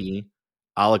me.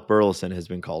 Alec Burleson has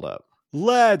been called up.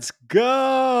 Let's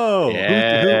go.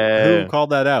 Yeah. Who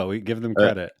called that out? We give them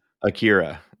credit.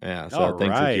 Akira. Yeah. So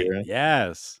thanks, Akira.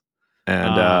 Yes.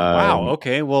 And wow.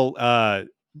 Okay. Well,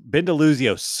 Ben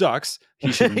DeLuzio sucks.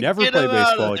 He should never play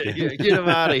baseball again. Get him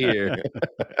out of here.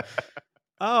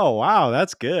 Oh, wow.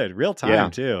 That's good. Real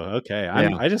time, too. Okay.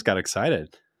 I just got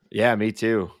excited. Yeah, me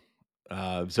too.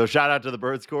 So shout out to the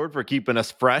Bird Scored for keeping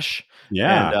us fresh.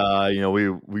 Yeah. And,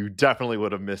 we definitely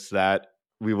would have missed that.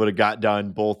 We would have got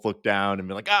done, both looked down and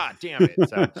been like, damn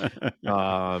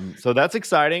it. So that's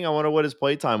exciting. I wonder what his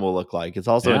playtime will look like. It's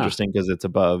also interesting because it's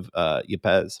above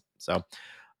Yepez. So,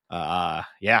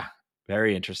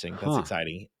 very interesting. That's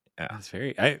exciting. Yeah. That's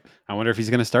I wonder if he's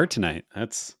going to start tonight.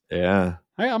 That's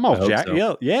I'm all jacked.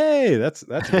 So. Yay. That's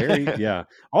very, yeah.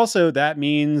 Also, that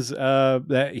means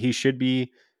that he should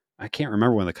be, I can't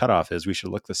remember when the cutoff is. We should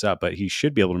look this up, but he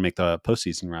should be able to make the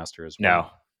postseason roster as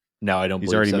well. No, I don't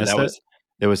He's believe already so. missed it?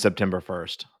 It was September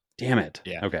 1st. Damn it.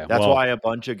 Yeah. Okay. That's why a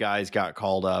bunch of guys got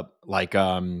called up. Like,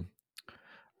 I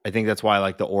think that's why,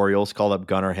 like, the Orioles called up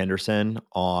Gunnar Henderson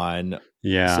on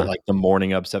the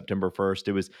morning of September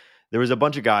 1st. There was a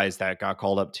bunch of guys that got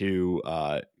called up to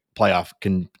playoff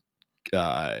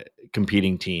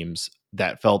competing teams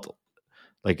that felt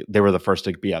like they were the first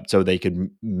to be up so they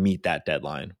could meet that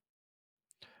deadline.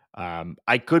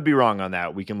 I could be wrong on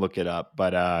that. We can look it up,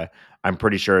 but I'm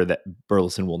pretty sure that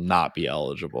Burleson will not be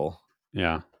eligible.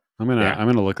 Yeah. I'm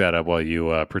gonna look that up while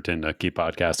you pretend to keep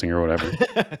podcasting or whatever.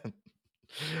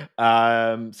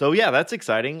 So yeah, that's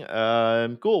exciting.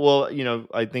 Cool. Well,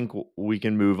 I think we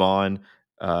can move on.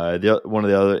 one of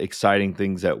the other exciting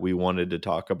things that we wanted to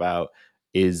talk about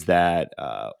is that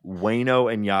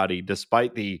Waino and Yadi,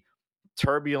 despite the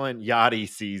turbulent Yachty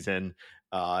season,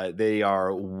 they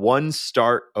are one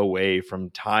start away from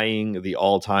tying the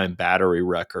all-time battery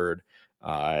record,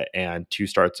 and two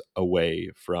starts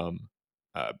away from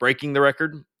breaking the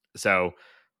record. So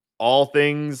all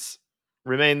things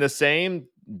remain the same.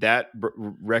 That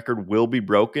record will be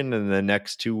broken in the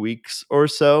next 2 weeks or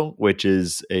so, which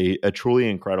is a truly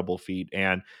incredible feat.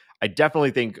 And I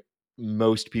definitely think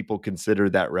most people consider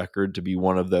that record to be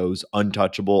one of those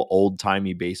untouchable, old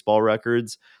timey baseball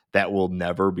records that will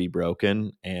never be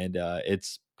broken. And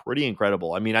it's pretty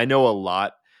incredible. I mean, I know a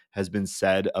lot has been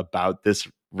said about this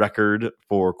record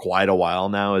for quite a while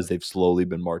now as they've slowly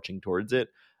been marching towards it.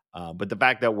 But the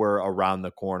fact that we're around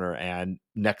the corner and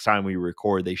next time we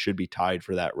record, they should be tied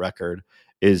for that record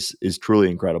is truly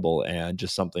incredible, and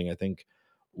just something I think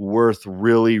worth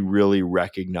really, really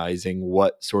recognizing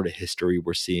what sort of history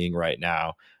we're seeing right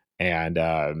now. And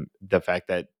the fact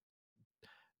that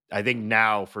I think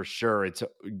now for sure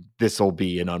this will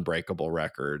be an unbreakable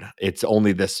record. It's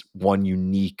only this one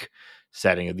unique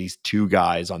setting of these two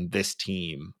guys on this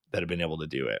team that have been able to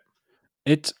do it.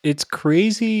 It's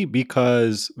crazy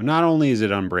because not only is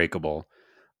it unbreakable,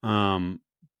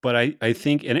 but I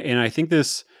think and I think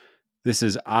this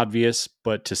is obvious,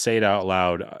 but to say it out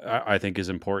loud, I think is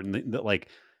important. That like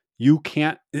you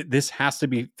can't. This has to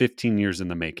be 15 years in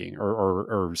the making,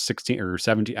 or 16 or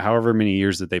 17, however many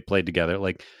years that they played together.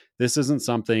 Like this isn't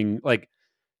something like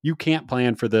you can't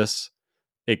plan for this.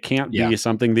 It can't Yeah. be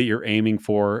something that you're aiming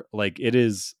for. Like it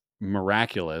is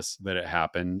miraculous that it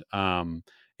happened.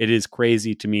 It is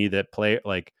crazy to me that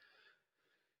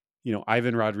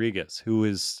Ivan Rodriguez, who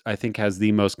is, I think, has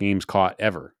the most games caught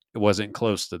ever. It wasn't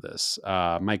close to this.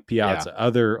 Mike Yeah. Piazza,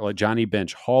 other like Johnny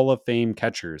Bench, Hall of Fame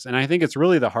catchers. And I think it's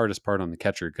really the hardest part on the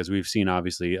catcher because we've seen,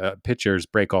 obviously, pitchers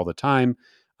break all the time.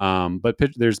 But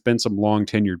there's been some long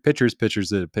tenured pitchers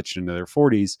that have pitched into their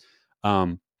 40s.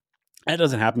 That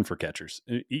doesn't happen for catchers.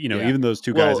 Yeah. Even those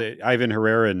two guys, Well, Ivan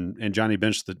Herrera and Johnny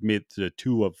Bench, that made the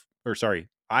two of, or sorry,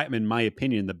 I'm in my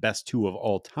opinion, the best two of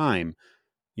all time.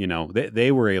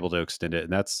 They were able to extend it,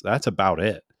 and that's about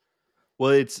it.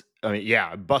 I mean,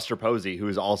 yeah, Buster Posey, who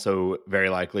is also very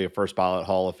likely a first ballot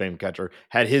Hall of Fame catcher,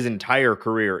 had his entire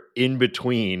career in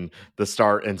between the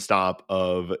start and stop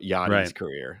of Yadi's Right.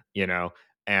 career,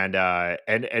 and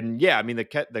yeah, I mean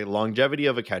the longevity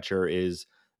of a catcher is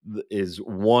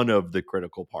one of the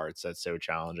critical parts that's so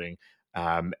challenging,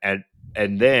 and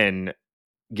then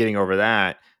getting over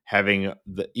that, having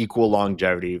the equal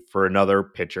longevity for another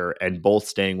pitcher and both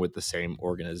staying with the same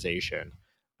organization.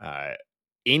 Uh,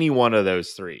 any one of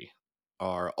those three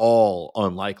are all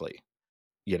unlikely,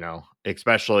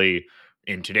 especially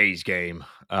in today's game.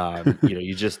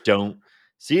 You just don't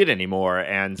see it anymore.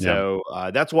 And Yeah. so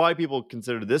that's why people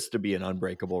consider this to be an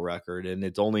unbreakable record. And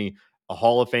it's only a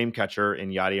Hall of Fame catcher in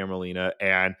Yadier Molina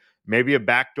and maybe a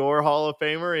backdoor Hall of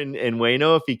Famer in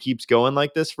Waino if he keeps going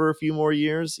like this for a few more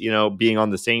years, being on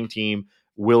the same team,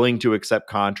 willing to accept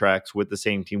contracts with the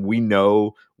same team. We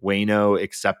know Waino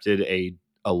accepted a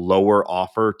lower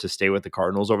offer to stay with the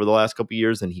Cardinals over the last couple of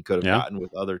years than he could have Yeah. gotten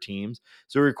with other teams.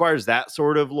 So it requires that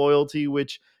sort of loyalty,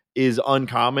 which is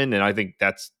uncommon. And I think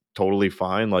that's totally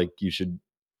fine. Like you should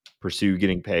pursue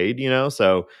getting paid,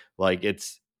 So like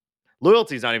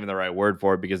loyalty is not even the right word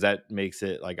for it because that makes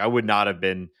it like I would not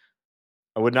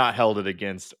held it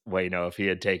against Waino if he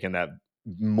had taken that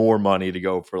more money to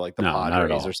go for like the No, not at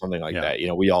Padres or all. something like Yeah.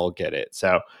 that. We all get it.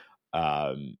 So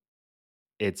um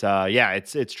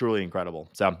it's truly incredible.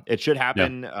 So it should Yeah.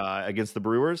 happen against the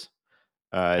Brewers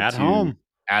At to home.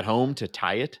 at home to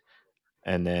tie it,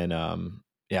 and then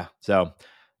yeah, so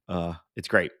it's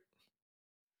great.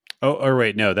 Oh,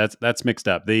 wait, no, that's mixed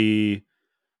up.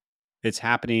 It's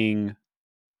happening.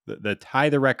 The tie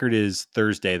the record is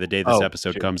Thursday, the day this Oh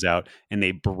episode shoot, comes out, and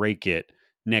they break it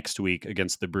next week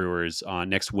against the Brewers on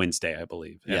next Wednesday, I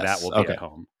believe, and that yes, will be okay, at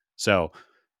home. So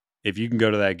if you can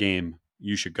go to that game,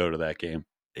 you should go to that game.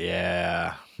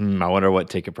 yeah. I wonder what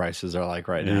ticket prices are like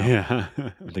right now.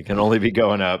 Yeah. They can only be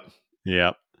going up.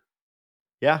 Yep.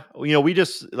 Yeah, we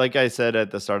just like I said at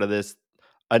the start of this,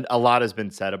 a lot has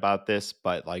been said about this,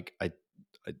 but like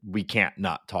we can't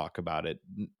not talk about it,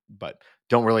 but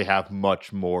don't really have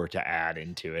much more to add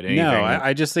into it. No, Anything?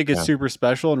 I just think it's Yeah. super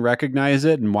special and recognize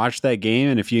it and watch that game.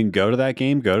 And if you can go to that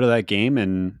game, go to that game.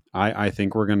 And I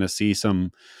think we're going to see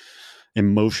some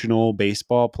emotional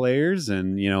baseball players,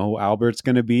 and Albert's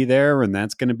going to be there, and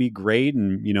that's going to be great.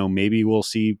 And maybe we'll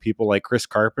see people like Chris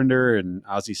Carpenter and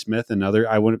Ozzie Smith and other.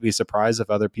 I wouldn't be surprised if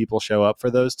other people show up for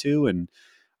those two. And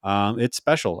It's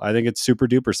special. I think it's super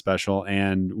duper special,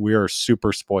 and we are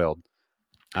super spoiled.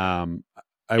 Um,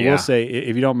 I will Yeah. say,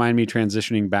 if you don't mind me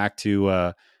transitioning back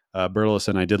to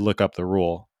Burleson, I did look up the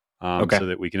rule Okay. so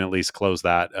that we can at least close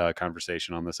that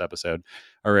conversation on this episode.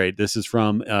 All right. This is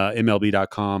from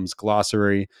MLB.com's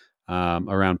glossary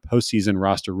around postseason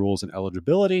roster rules and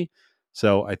eligibility.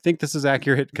 So I think this is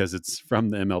accurate because it's from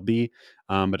the MLB.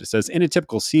 But it says, in a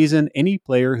typical season, any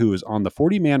player who is on the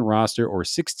 40-man roster or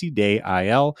 60-day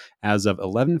IL as of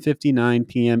 11:59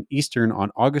 p.m. Eastern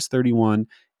on August 31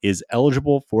 is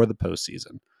eligible for the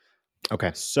postseason.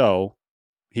 Okay. So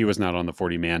he was not on the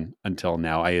 40-man until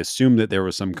now. I assume that there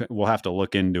was some, we'll have to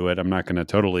look into it. I'm not going to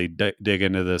totally dig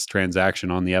into this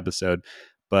transaction on the episode,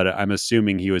 but I'm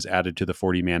assuming he was added to the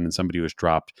 40-man and somebody was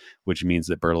dropped, which means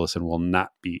that Burleson will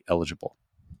not be eligible.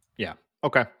 Yeah.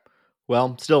 Okay.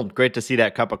 Well, still great to see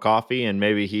that cup of coffee, and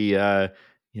maybe he,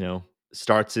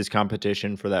 starts his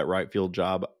competition for that right field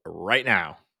job right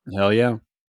now. Hell yeah.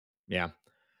 Yeah.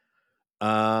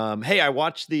 Hey, I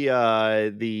watched the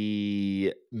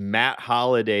Matt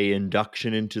Holliday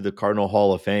induction into the Cardinal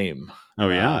Hall of Fame. Oh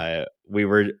yeah. We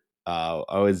were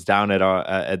I was down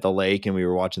at the lake, and we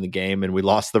were watching the game, and we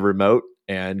lost the remote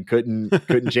and couldn't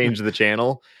change the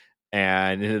channel,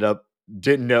 and ended up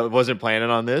didn't know wasn't planning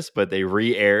on this, but they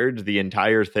re-aired the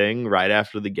entire thing right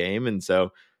after the game, and so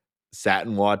sat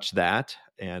and watched that,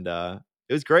 and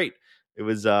it was great. It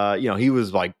was he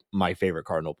was like my favorite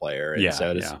Cardinal player, and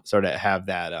so to sort of have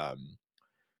that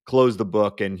close the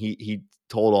book, and he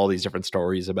told all these different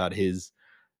stories about his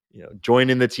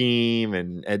joining the team,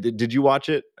 and did you watch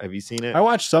it? Have you seen it? I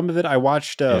watched some of it. I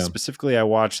watched specifically, I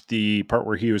watched the part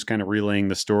where he was kind of relaying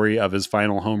the story of his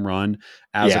final home run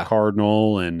as a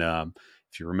Cardinal. And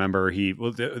if you remember,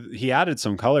 he added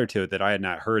some color to it that I had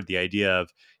not heard. The idea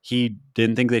of he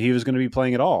didn't think that he was going to be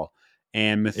playing at all.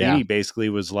 And Matheny basically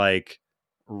was like,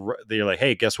 they're like,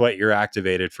 hey, guess what? You're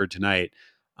activated for tonight.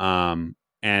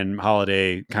 And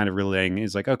Holiday kind of relaying,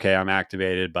 he's like, okay, I'm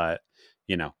activated, but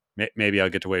maybe I'll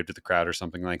get to wave to the crowd or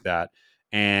something like that.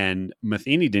 And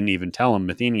Matheny didn't even tell him.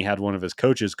 Matheny had one of his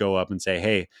coaches go up and say,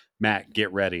 hey, Matt,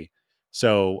 get ready.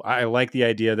 So I like the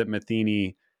idea that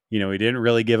Matheny, he didn't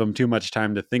really give him too much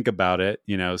time to think about it.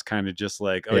 It's kind of just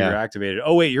like, oh, you're activated.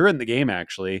 Oh, wait, you're in the game,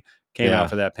 actually. Came out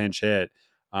for that pinch hit.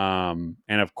 And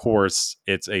of course,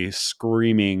 it's a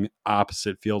screaming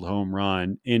opposite field home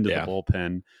run into the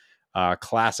bullpen.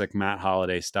 Classic Matt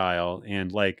Holliday style.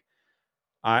 And like,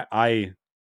 I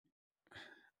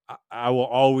will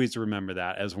always remember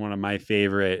that as one of my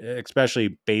favorite,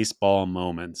 especially baseball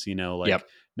moments,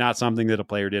 not something that a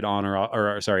player did on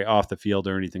or sorry, off the field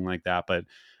or anything like that, but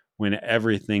when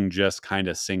everything just kind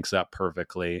of syncs up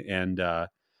perfectly. And, I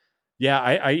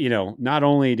not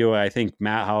only do I think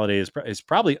Matt Holliday is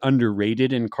probably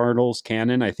underrated in Cardinals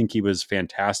canon. I think he was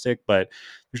fantastic, but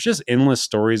there's just endless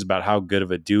stories about how good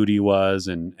of a dude he was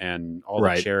and all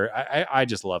the chair. I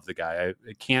just love the guy.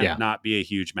 I can't not be a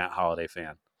huge Matt Holliday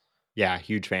fan. Yeah,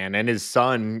 huge fan. And his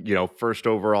son, first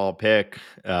overall pick.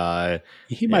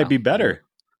 He might be better.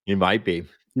 He might be.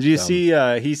 Did you see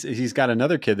he's got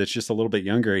another kid that's just a little bit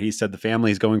younger. He said the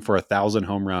family's going for 1,000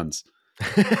 home runs.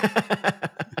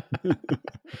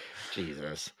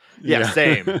 Jesus. Yeah,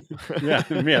 same.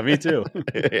 yeah, me too.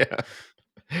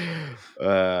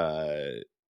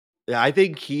 I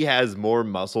think he has more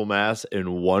muscle mass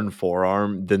in one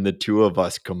forearm than the two of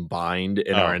us combined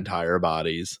in our entire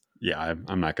bodies. Yeah,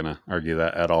 I'm not going to argue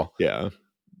that at all. Yeah.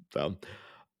 So,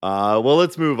 well,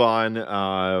 let's move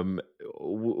on.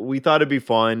 We thought it'd be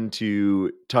fun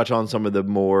to touch on some of the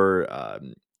more,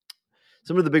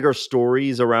 some of the bigger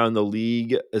stories around the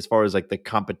league as far as like the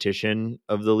competition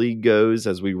of the league goes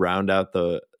as we round out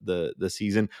the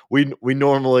season. We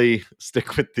normally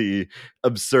stick with the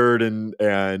absurd and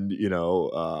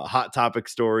hot topic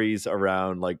stories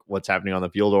around like what's happening on the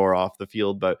field or off the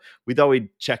field, but we thought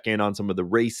we'd check in on some of the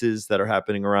races that are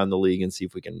happening around the league and see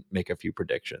if we can make a few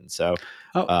predictions. So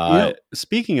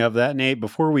speaking of that, Nate,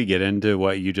 before we get into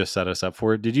what you just set us up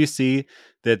for, did you see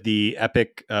that the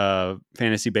Epic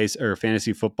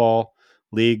fantasy football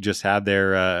league just had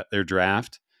their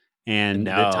draft, and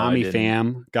that Tommy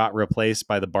Pham got replaced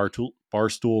by the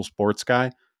Barstool Sports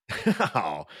guy?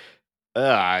 Oh,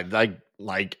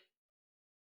 like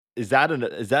is that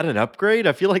an upgrade?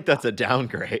 I feel like that's a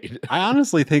downgrade. I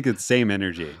honestly think it's same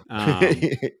energy.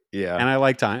 Yeah, and I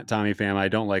like Tommy Pham. I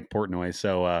don't like Portnoy,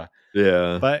 so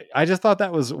yeah. But I just thought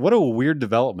that was what a weird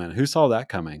development. Who saw that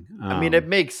coming? I mean, it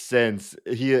makes sense.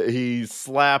 He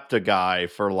slapped a guy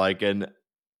for like an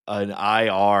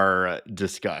IR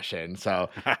discussion, so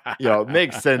it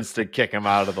makes sense to kick him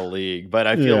out of the league. But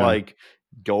I feel like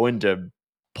going to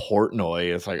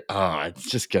Portnoy. It's like, it's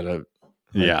just gonna, like,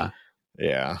 Yeah.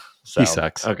 yeah. He So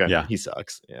sucks. okay, Yeah. he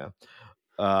sucks. Yeah.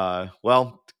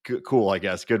 Well, cool. I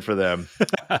guess good for them.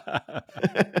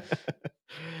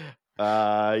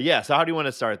 Yeah. So how do you want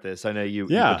to start this? I know you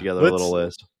put together a little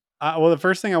list. Well, the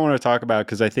first thing I want to talk about,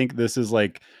 because I think this is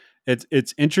like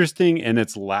it's interesting in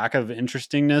its lack of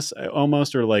interestingness,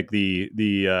 almost, or like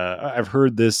the I've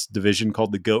heard this division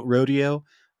called the Goat Rodeo,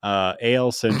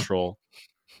 AL Central,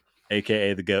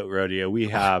 aka the Goat Rodeo. We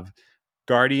have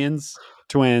Guardians,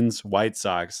 Twins, White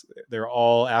Sox. They're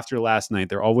all, after last night,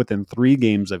 they're all within 3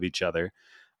 games of each other.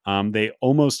 They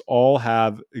almost all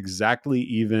have exactly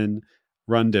even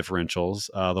run differentials.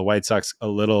 The White Sox a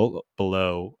little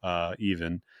below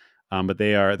even, but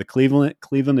they are the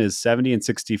Cleveland is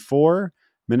 70-64,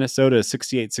 Minnesota is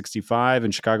 68-65,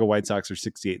 and Chicago White Sox are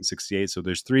 68-68. So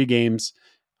there's 3 games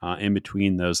in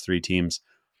between those 3 teams.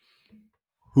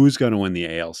 Who's going to win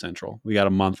the AL Central? We got a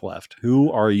month left.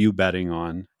 Who are you betting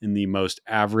on in the most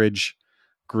average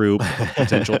group of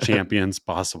potential champions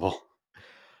possible?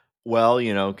 Well,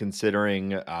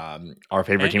 considering our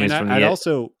favorite team And is from I'd the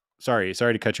also sorry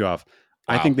to cut you off.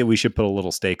 I wow. think that we should put a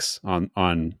little stakes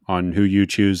on who you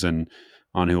choose and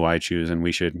on who I choose, and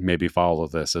we should maybe follow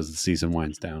this as the season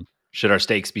winds down. Should our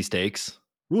stakes be steaks?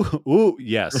 Ooh,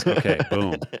 yes. Okay,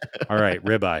 boom. All right,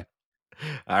 ribeye.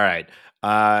 All right.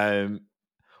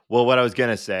 Well, what I was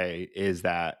gonna say is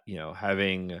that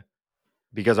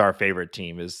because our favorite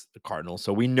team is the Cardinals,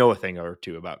 so we know a thing or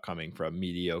two about coming from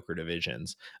mediocre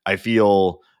divisions. I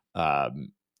feel,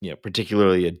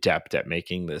 particularly adept at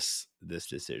making this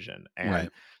decision, and Right.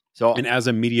 so And as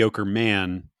a mediocre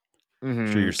man,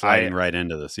 I'm sure you're sliding right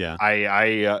into this. Yeah.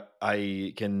 I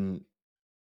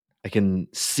can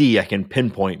see, I can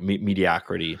pinpoint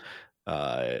mediocrity,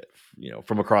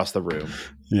 from across the room.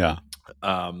 Yeah.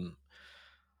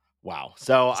 Wow.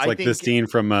 So It's I like this think, scene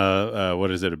from what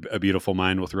is it? A Beautiful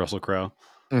Mind with Russell Crowe.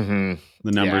 mhm,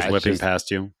 The numbers yeah, it's whipping just, past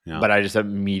you. Yeah. but I just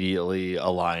immediately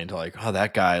aligned to like, oh,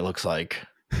 that guy looks like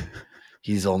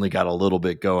he's only got a little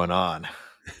bit going on.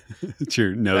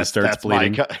 Your nose starts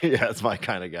bleeding. That's my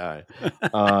kind of guy.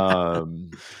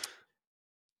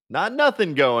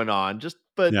 Nothing going on,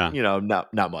 but Yeah.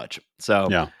 not much. So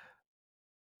Yeah.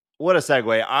 what a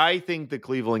segue. I think the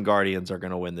Cleveland Guardians are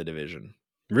going to win the division.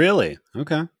 Really?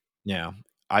 Okay. Yeah.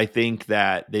 I think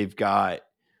that they've got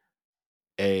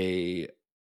Jose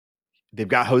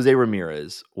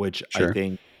Ramirez, which I Sure.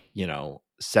 think,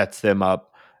 sets them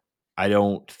up. I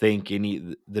don't think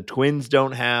the Twins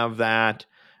don't have that.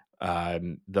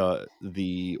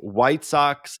 The White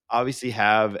Sox obviously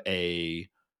have a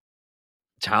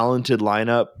talented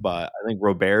lineup, but I think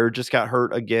Robert just got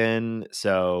hurt again.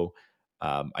 So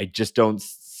I just don't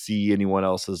see anyone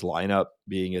else's lineup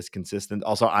being as consistent.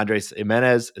 Also, Andres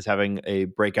Jimenez is having a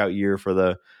breakout year for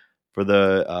the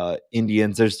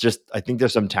Indians. I think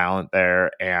there's some talent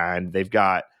there, and they've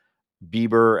got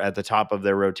Bieber at the top of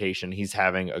their rotation. He's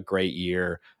having a great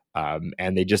year.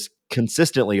 And they just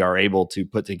consistently are able to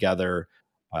put together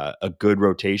a good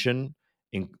rotation.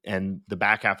 And the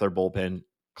back half of their bullpen,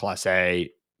 Clase,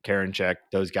 Karinchak,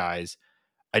 those guys,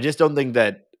 I just don't think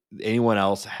that anyone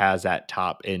else has that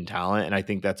top end talent. And I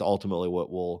think that's ultimately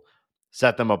what will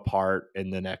set them apart in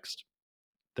the next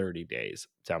 30 days.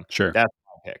 So Sure. that's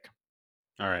my pick.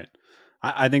 All right.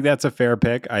 I think that's a fair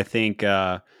pick. I think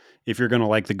if you're going to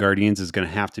like the Guardians, it's going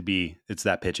to have to be, it's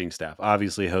that pitching staff.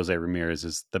 Obviously, Jose Ramirez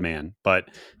is the man, but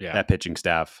that pitching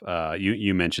staff,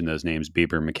 you mentioned those names,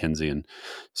 Bieber, McKenzie, and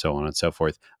so on and so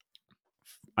forth.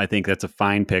 I think that's a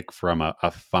fine pick from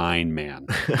a fine man.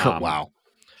 Wow.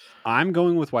 I'm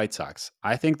going with White Sox.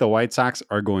 I think the White Sox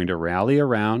are going to rally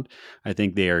around. I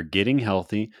think they are getting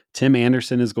healthy. Tim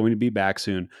Anderson is going to be back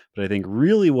soon. But I think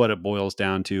really what it boils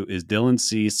down to is Dylan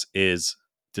Cease is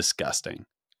disgusting.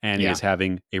 And he is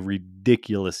having a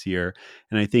ridiculous year.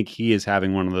 And I think he is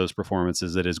having one of those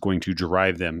performances that is going to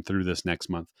drive them through this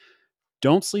next month.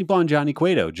 Don't sleep on Johnny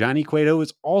Cueto. Johnny Cueto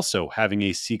is also having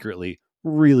a secretly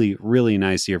really, really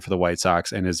nice year for the White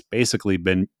Sox and has basically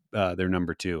been their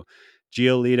number 2.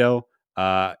 Giolito,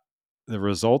 the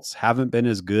results haven't been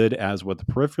as good as what the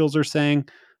peripherals are saying.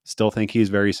 Still think he's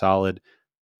very solid.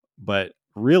 But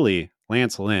really,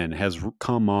 Lance Lynn has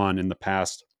come on in the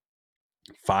past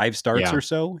 5 starts or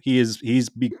so. He's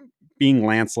being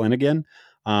Lance Lynn again.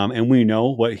 And we know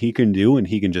what he can do, and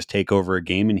he can just take over a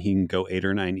game and he can go 8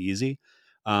 or 9 easy.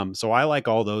 So I like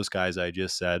all those guys I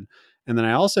just said. And then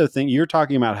I also think you're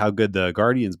talking about how good the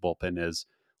Guardians bullpen is.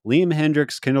 Liam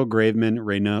Hendricks, Kendall Graveman,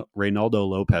 Reynaldo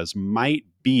Lopez might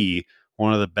be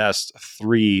one of the best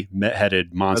 3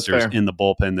 headed monsters in the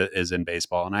bullpen that is in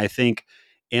baseball. And I think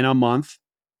in a month,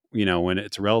 when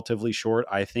it's relatively short,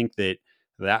 I think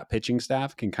that pitching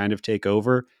staff can kind of take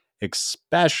over,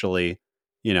 especially,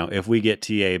 if we get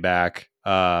TA back.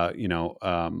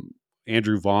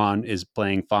 Andrew Vaughn is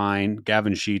playing fine.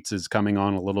 Gavin Sheets is coming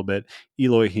on a little bit.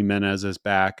 Eloy Jimenez is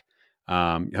back.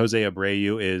 Jose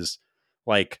Abreu is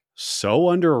like so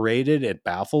underrated, it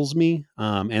baffles me.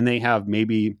 And they have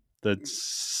maybe the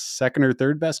second or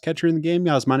third best catcher in the game,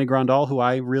 Yasmani Grandal, who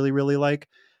I really, really like,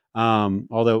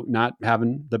 although not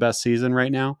having the best season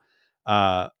right now.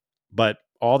 But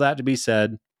all that to be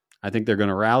said, I think they're going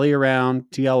to rally around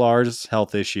TLR's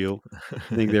health issue.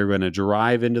 I think they're going to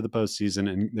drive into the postseason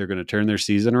and they're going to turn their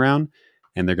season around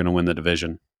and they're going to win the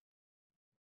division.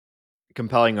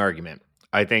 Compelling argument.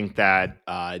 I think that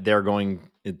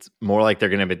it's more like they're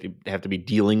going to have to be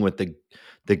dealing with the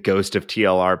ghost of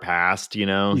TLR past.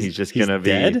 He's just going to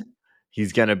be dead.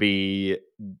 He's going to be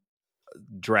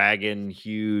dragging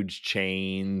huge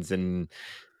chains and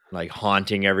like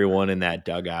haunting everyone in that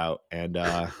dugout. And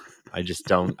I just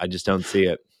don't see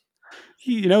it.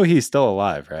 He's still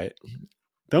alive, right?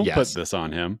 Don't Yes. put this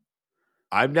on him.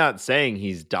 I'm not saying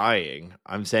he's dying.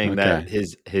 I'm saying that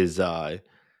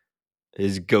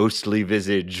his ghostly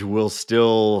visage will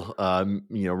still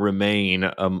remain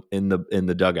in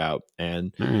the dugout.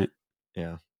 And all right.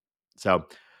 Yeah. So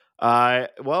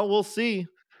well, we'll see.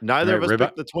 Neither of us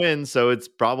picked the Twins, so it's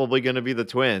probably going to be the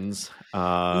Twins.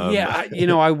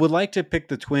 I would like to pick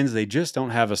the Twins. They just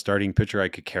don't have a starting pitcher I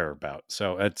could care about.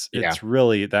 So it's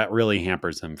really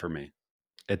hampers them for me.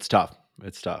 It's tough.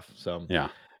 So yeah.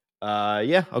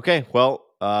 Okay.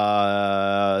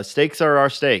 Well, stakes are our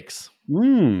stakes.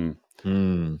 All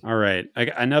right.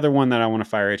 Another one that I want to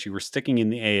fire at you. We're sticking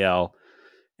in the AL.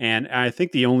 And I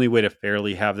think the only way to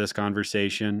fairly have this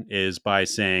conversation is by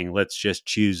saying, let's just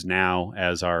choose now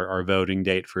as our voting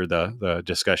date for the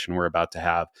discussion we're about to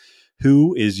have.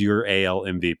 Who is your AL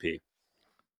MVP?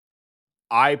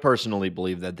 I personally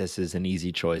believe that this is an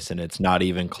easy choice, and it's not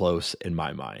even close in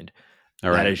my mind.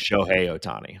 All that right. is Shohei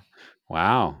Ohtani.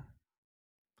 Wow.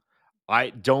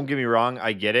 Don't get me wrong,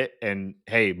 I get it. And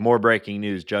hey, more breaking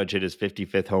news: Judge hit his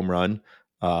 55th home run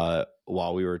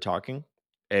while we were talking,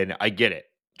 and I get it.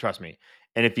 Trust me.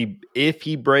 And if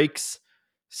he breaks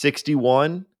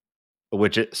 61,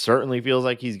 which it certainly feels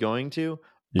like he's going to,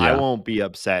 I won't be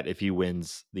upset if he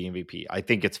wins the MVP. I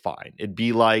think it's fine. It'd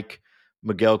be like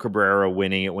Miguel Cabrera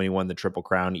winning it when he won the Triple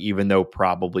Crown, even though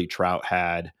probably Trout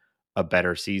had a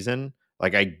better season.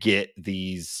 Like, I get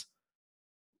these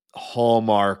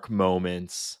hallmark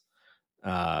moments,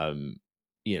 sort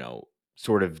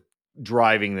of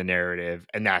driving the narrative,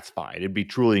 and that's fine. It'd be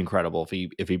truly incredible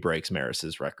if he breaks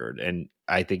Maris's record, and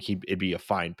I think it'd be a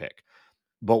fine pick.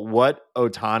 But what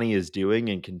Ohtani is doing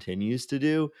and continues to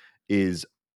do is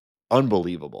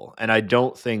unbelievable, and I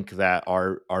don't think that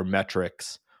our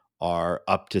metrics are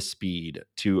up to speed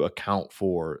to account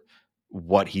for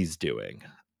what he's doing.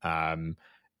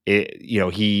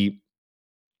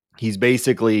 He's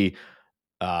basically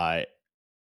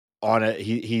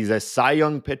he's a Cy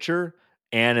Young pitcher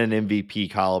and an MVP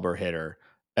caliber hitter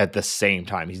at the same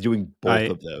time. He's doing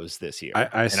both of those this year.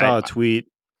 I saw a tweet.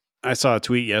 I saw a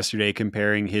tweet yesterday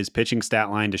comparing his pitching stat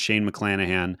line to Shane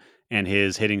McClanahan and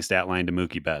his hitting stat line to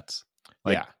Mookie Betts.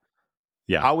 Yeah.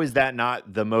 How is that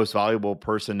not the most valuable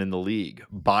person in the league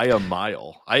by a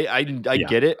mile? I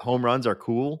get it. Home runs are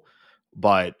cool,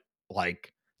 but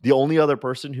like the only other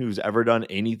person who's ever done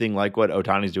anything like what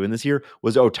Ohtani's doing this year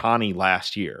was Ohtani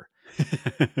last year.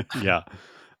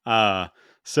 Yeah.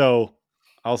 So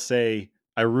I'll say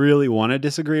I really want to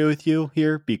disagree with you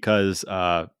here because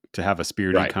to have a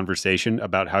spirited conversation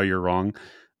about how you're wrong.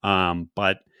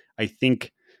 But I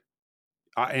think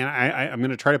I'm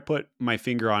going to try to put my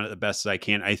finger on it the best as I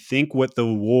can. I think what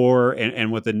the WAR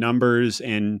and what the numbers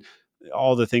and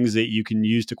all the things that you can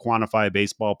use to quantify a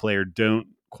baseball player don't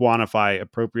quantify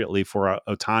appropriately for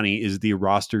Ohtani is the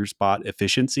roster spot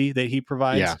efficiency that he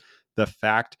provides. Yeah. The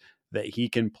fact that he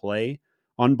can play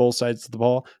on both sides of the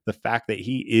ball, the fact that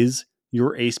he is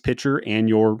your ace pitcher and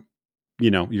your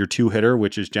your two hitter,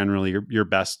 which is generally your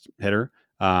best hitter.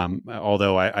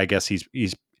 Although I guess he's I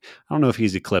don't know if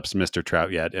he's eclipsed Mr.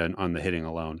 Trout yet on the hitting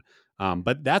alone.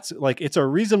 But that's like, it's a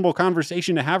reasonable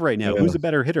conversation to have right now. Yeah. Who's a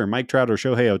better hitter, Mike Trout or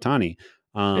Shohei Ohtani?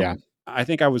 I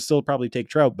think I would still probably take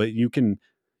Trout, but you can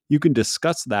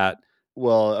discuss that.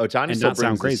 Well, Ohtani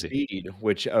still brings the speed,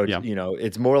 which,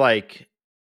 it's more like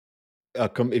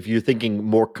if you're thinking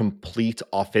more complete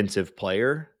offensive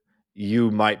player,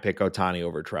 you might pick Ohtani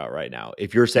over Trout right now.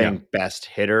 If you're saying best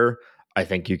hitter, I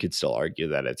think you could still argue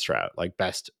that it's Trout, like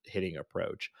best hitting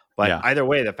approach. But either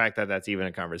way, the fact that that's even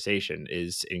a conversation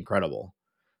is incredible.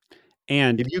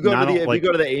 And If you go to not like,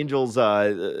 the Angels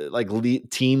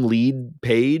team lead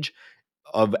page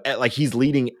of like he's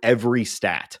leading every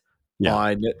stat yeah,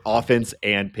 on offense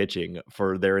and pitching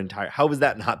for their entire. How is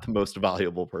that not the most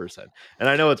valuable person? And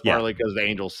I know it's yeah. partly because the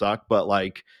Angels suck, but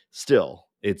like still,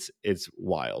 it's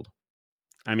wild.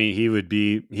 I mean, he would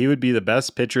be the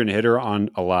best pitcher and hitter on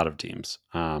a lot of teams.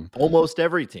 Almost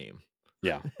every team.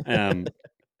 Yeah.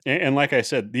 And like I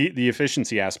said, the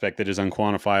efficiency aspect that is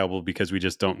unquantifiable because we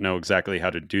just don't know exactly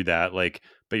how to do that. Like,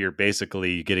 but you're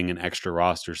basically getting an extra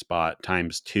roster spot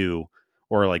times two,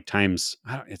 or like times.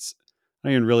 I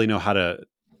don't even really know how to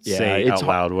Yeah, say it's out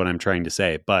loud what I'm trying to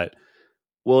say, but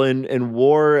well in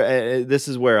WAR. This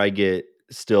is where I get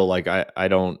still like I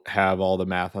don't have all the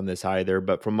math on this either,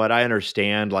 but from what I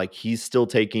understand, like he's still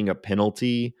taking a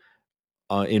penalty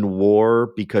in WAR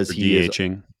because for he is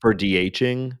DHing, for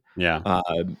DHing, yeah,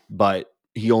 but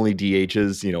he only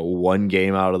DHs one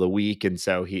game out of the week, and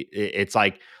so it's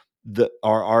like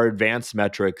our advanced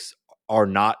metrics are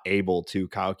not able to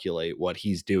calculate what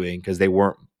he's doing because they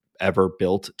weren't ever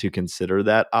built to consider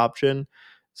that option.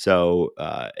 So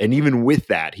and even with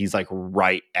that, he's like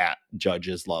right at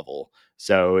Judge's level.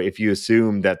 So if you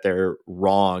assume that they're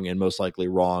wrong and most likely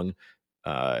wrong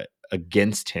uh,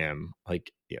 against him,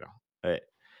 like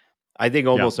I think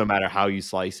yeah, almost no matter how you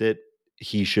slice it,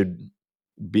 he should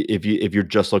be if you're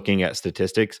just looking at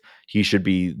statistics, he should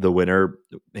be the winner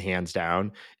hands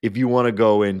down. If you want to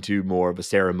go into more of a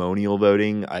ceremonial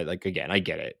voting, I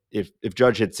get it. If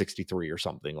Judge hit 63 or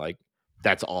something, like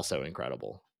that's also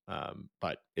incredible.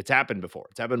 But it's happened before.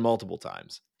 It's happened multiple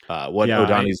times. What yeah.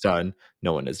 Odani's done,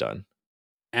 no one has done.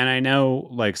 And I know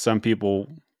like some people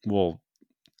will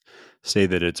say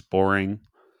that it's boring.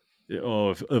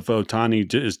 Oh, if Otani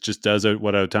just does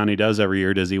what Otani does every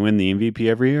year, does he win the MVP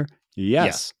every year?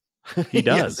 Yes. Yes, he Yes,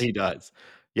 does. he does.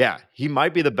 Yeah, he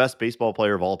might be the best baseball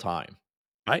player of all time.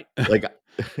 I Like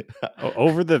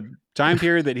over the time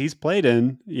period that he's played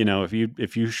in,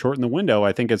 if you shorten the window,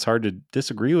 I think it's hard to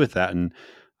disagree with that. And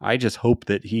I just hope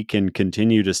that he can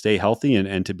continue to stay healthy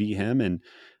and to be him. And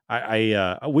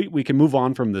we can move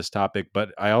on from this topic,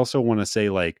 but I also want to say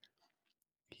like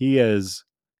he has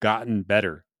gotten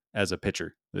better as a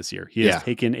pitcher this year. He has yeah.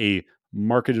 taken a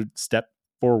marked step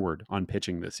forward on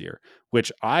pitching this year,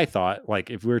 which I thought, like,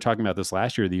 if we were talking about this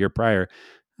last year, the year prior,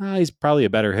 he's probably a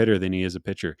better hitter than he is a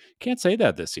pitcher. Can't say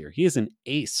that this year. He is an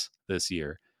ace this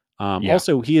year. Yeah.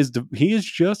 Also, he is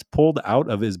just pulled out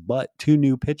of his butt two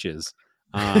new pitches,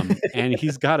 and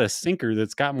he's got a sinker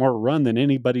that's got more run than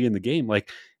anybody in the game. Like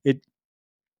it,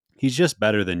 he's just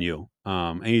better than you.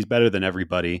 And he's better than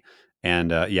everybody.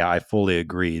 And yeah, I fully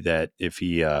agree that if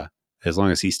he, as long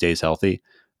as he stays healthy,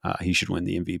 he should win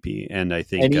the MVP. And I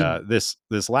think And he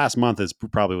this last month is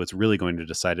probably what's really going to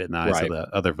decide it in the eyes of right.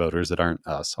 the other voters that aren't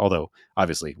us. Although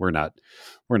obviously we're not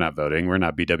voting. We're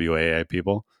not BWAA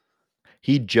people.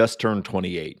 He just turned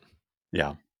 28.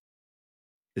 Yeah,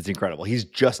 It's incredible. He's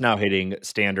just now hitting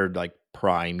standard like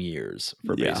prime years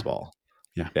for yeah, baseball.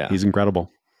 yeah. Yeah. He's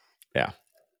incredible. Yeah.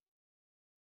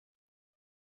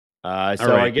 All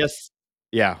So I right. guess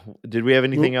yeah. Did we have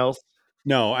anything Well, else?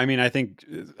 no, I mean, I think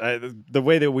the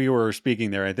way that we were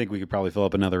speaking there, I think we could probably fill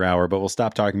up another hour, but we'll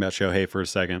stop talking about Shohei for a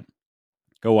second.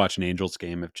 Go watch an Angels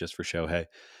game if just for Shohei.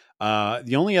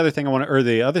 The only other thing I want to, or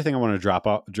the other thing I want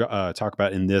to talk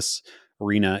about in this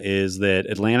arena is that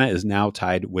Atlanta is now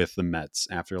tied with the Mets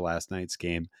after last night's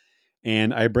game.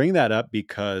 And I bring that up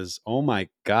because, oh my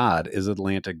God, is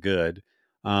Atlanta good?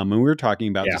 And we were talking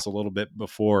about Yeah. this a little bit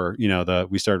before,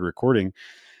 we started recording.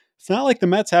 It's not like the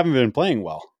Mets haven't been playing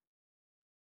well.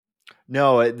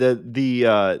 No,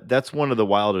 that's one of the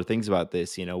wilder things about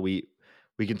this. We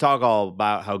can talk all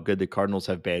about how good the Cardinals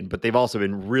have been, but they've also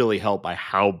been really helped by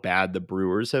how bad the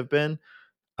Brewers have been.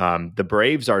 The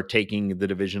Braves are taking the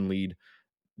division lead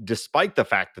despite the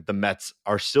fact that the Mets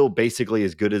are still basically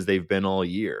as good as they've been all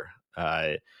year.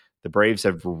 The Braves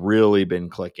have really been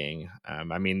clicking.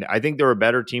 I mean, I think they're a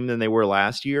better team than they were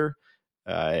last year,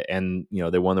 and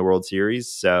they won the World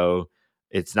Series, so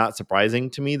it's not surprising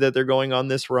to me that they're going on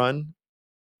this run.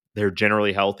 They're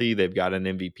generally healthy. They've got an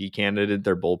MVP candidate.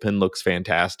 Their bullpen looks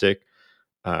fantastic.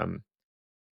 Um,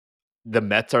 the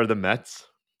Mets are the Mets.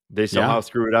 They Yeah. somehow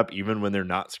screw it up even when they're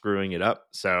not screwing it up.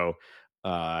 So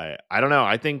I don't know.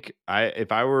 I think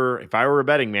if I were a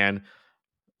betting man,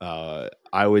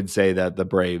 I would say that the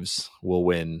Braves will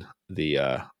win the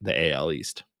AL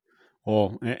East.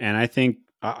 Well, and I think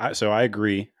so. I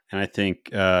agree, and I think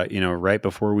right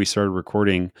before we started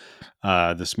recording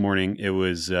this morning, it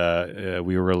was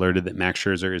we were alerted that Max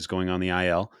Scherzer is going on the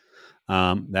IL.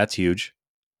 That's huge.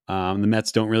 The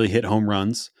Mets don't really hit home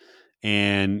runs,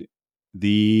 and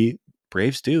the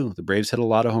Braves do. The Braves hit a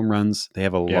lot of home runs. They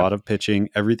have a Yeah. lot of pitching.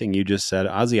 Everything you just said.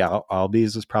 Ozzy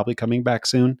Albies is probably coming back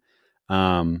soon. If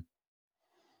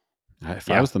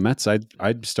I Yeah. was the Mets,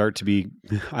 I'd start to be,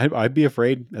 I'd be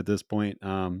afraid at this point.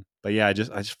 But yeah, I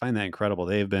just find that incredible.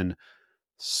 They have been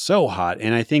so hot,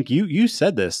 and I think you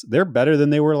said this. They're better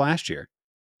than they were last year.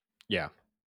 Yeah.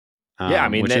 Yeah. I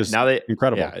mean, Which is now that,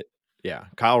 incredible. yeah. Yeah.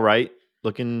 Kyle Wright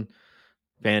looking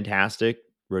fantastic.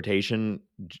 Rotation,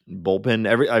 bullpen,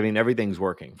 everything's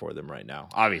working for them right now.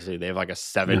 Obviously, they have like a Yeah.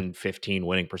 715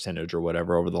 winning percentage or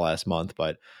whatever over the last month,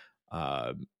 but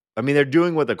uh, I mean, they're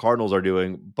doing what the Cardinals are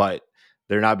doing, but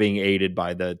they're not being aided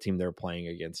by the team they're playing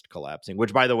against collapsing.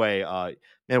 Which, by the way,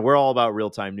 man, we're all about real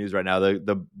time news right now.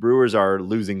 The Brewers are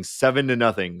losing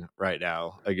 7-0 right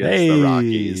now against the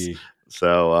Rockies. Hey,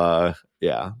 So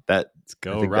yeah, that let's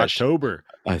go Rocktober.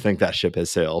 I think that ship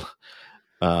has sailed.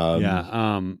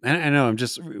 Yeah. And I know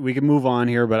we can move on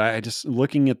here, but I just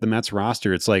looking at the Mets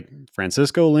roster, it's like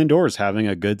Francisco Lindor's having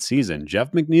a good season.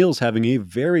 Jeff McNeil's having a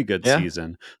very good Yeah.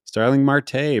 season. Starling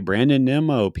Marte, Brandon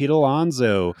Nimmo, Pete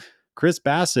Alonso, Chris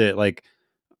Bassett. Like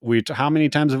how many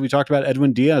times have we talked about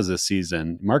Edwin Diaz this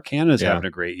season? Mark Canha's Yeah. having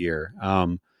a great year.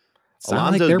 It's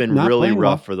not like Alonso's they're been not really playing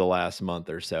rough well. for the last month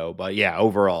or so, but yeah,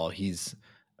 overall he's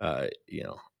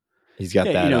he's got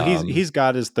Yeah, that he's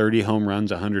got his 30 home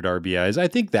runs, 100 RBIs. I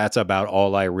think that's about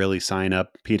all I really sign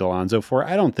up Pete Alonso for.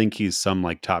 I don't think he's some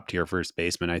like top tier first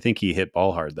baseman. I think he hit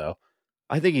ball hard though.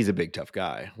 I think he's a big tough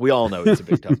guy. We all know he's a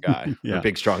big tough guy or Yeah,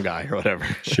 big strong guy or whatever.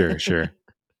 sure.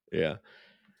 Yeah.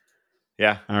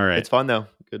 Yeah. All right. It's fun though.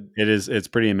 Good. It's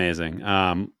pretty amazing.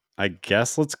 I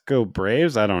guess let's go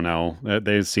Braves. I don't know.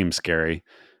 They seem scary.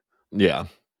 Yeah.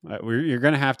 You're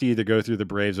going to have to either go through the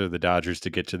Braves or the Dodgers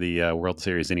to get to the World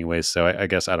Series anyways. So I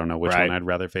guess I don't know which one I'd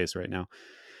rather face right now.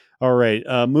 All right.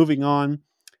 Moving on.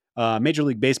 Major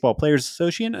League Baseball Players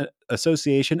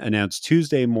Association announced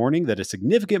Tuesday morning that a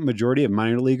significant majority of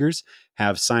minor leaguers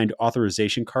have signed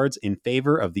authorization cards in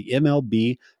favor of the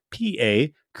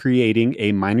MLBPA creating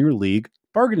a minor league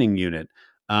bargaining unit.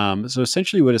 So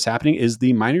essentially what is happening is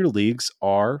the minor leagues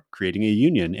are creating a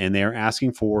union and they are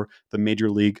asking for the Major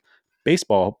League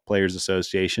Baseball Players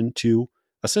Association to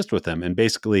assist with them and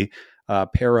basically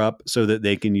pair up so that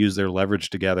they can use their leverage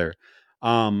together.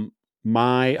 I'll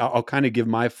kind of give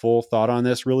my full thought on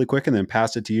this really quick and then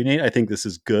pass it to you, Nate. I think this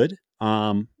is good.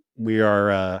 We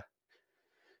are, I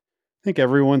think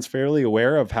everyone's fairly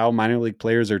aware of how minor league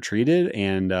players are treated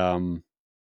and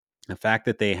the fact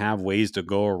that they have ways to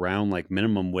go around like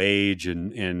minimum wage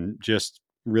and just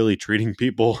really treating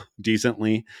people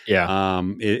decently Yeah.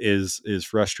 is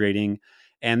frustrating.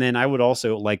 And then I would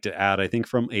also like to add, I think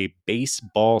from a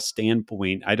baseball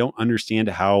standpoint, I don't understand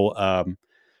how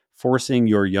forcing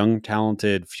your young,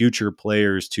 talented future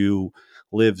players to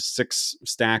live six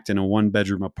stacked in a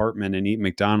 1-bedroom apartment and eat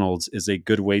McDonald's is a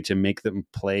good way to make them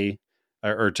play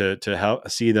or to help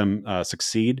see them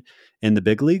succeed in the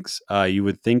big leagues. You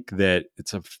would think that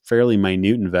it's a fairly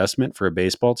minute investment for a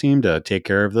baseball team to take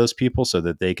care of those people so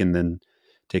that they can then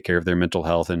take care of their mental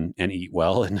health and eat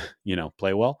well and,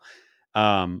 play well.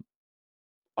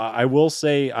 I will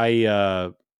say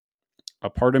a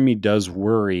part of me does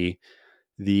worry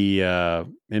the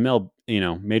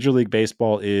Major League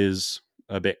Baseball is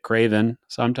a bit craven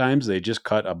sometimes. They just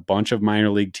cut a bunch of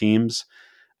minor league teams.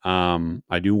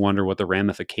 I do wonder what the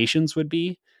ramifications would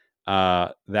be.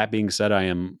 That being said, I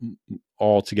am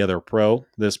altogether pro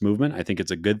this movement. I think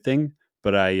it's a good thing,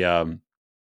 but I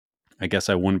guess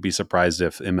I wouldn't be surprised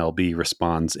if MLB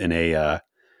responds in a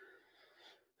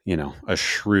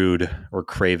shrewd or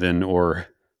craven or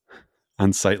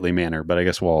unsightly manner. But I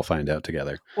guess we'll all find out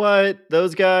together. What?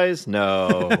 Those guys?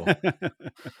 No.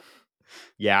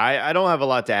 Yeah, I don't have a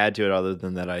lot to add to it other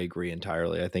than that I agree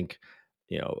entirely. I think,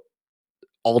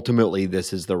 ultimately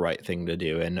this is the right thing to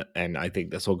do. And I think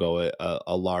this will go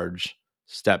a large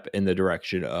step in the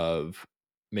direction of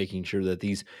making sure that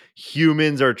these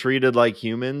humans are treated like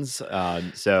humans.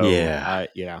 Yeah.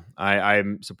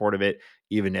 I'm supportive of it,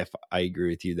 even if I agree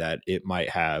with you that it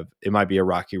might be a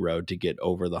rocky road to get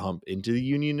over the hump into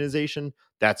the unionization.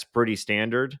 That's pretty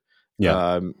standard.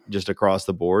 Yeah. Just across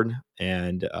the board.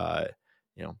 And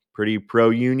pretty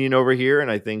pro union over here. And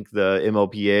I think the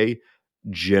MLPA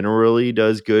generally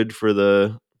does good for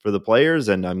the players,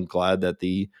 and I'm glad that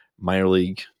the minor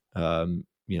league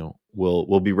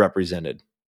will be represented.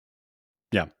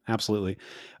 Yeah, absolutely.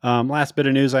 Last bit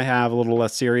of news I have, a little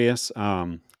less serious.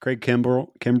 Craig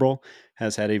Kimbrel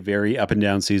has had a very up and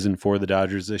down season for the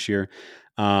Dodgers this year.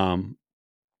 And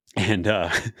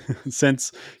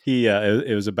since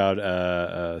it was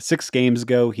about 6 games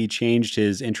ago, he changed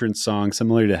his entrance song,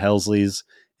 similar to Helsley's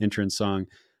entrance song.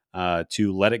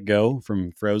 to Let It Go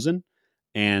from Frozen.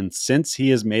 And since he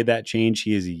has made that change,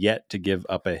 he has yet to give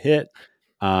up a hit.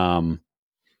 I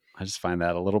just find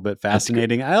that a little bit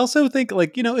fascinating. I also think,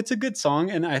 like, it's a good song.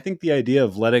 And I think the idea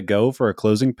of Let It Go for a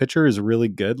closing pitcher is really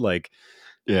good. Like,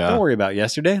 don't worry about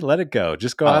yesterday. Let it go.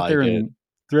 Just go out there and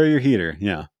throw your heater.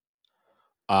 Yeah.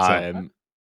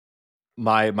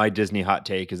 My Disney hot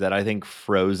take is that I think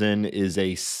Frozen is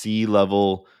a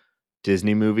C-level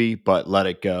Disney movie, but Let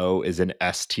It Go is an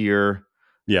S-tier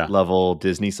level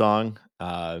Disney song.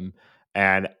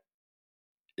 And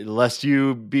lest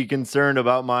you be concerned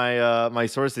about my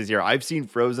sources here, I've seen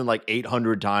Frozen like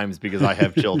 800 times because I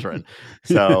have children.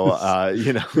 So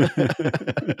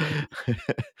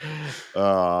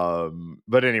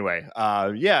but anyway,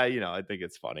 I think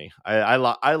it's funny.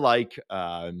 I like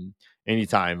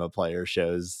anytime a player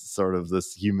shows sort of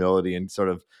this humility and sort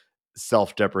of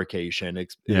self-deprecation,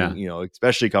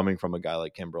 especially coming from a guy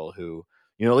like Kimbrel, who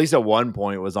at least at one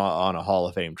point was on a Hall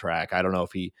of Fame track. I don't know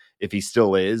if he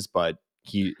still is, but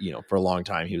he, for a long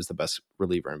time, he was the best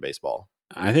reliever in baseball.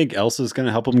 I think Elsa's going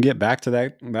to help him get back to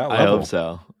that level. I hope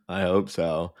so.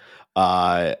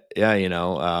 I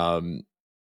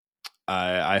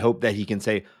hope that he can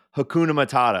say Hakuna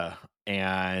Matata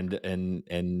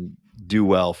and do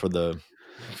well for the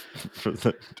Dodge.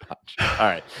 All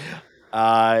right.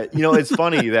 It's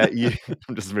funny that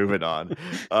I'm just moving on.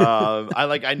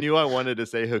 I knew I wanted to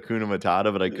say Hakuna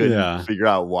Matata, but I couldn't figure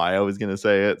out why I was going to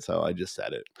say it. So I just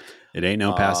said it. It ain't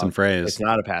no passing phrase. It's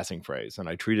not a passing phrase. And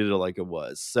I treated it like it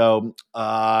was. So,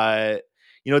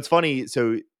 it's funny.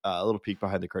 So a little peek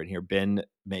behind the curtain here. Ben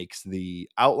makes the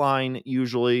outline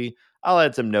usually. I'll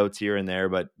add some notes here and there,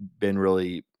 but Ben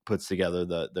really puts together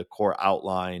the core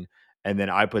outline. And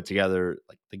then I put together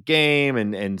like the game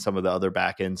and some of the other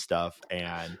back end stuff.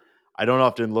 And I don't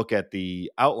often look at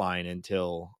the outline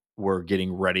until we're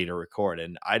getting ready to record.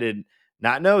 And I did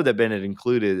not know that Ben had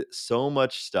included so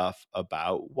much stuff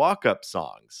about walk-up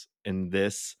songs in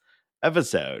this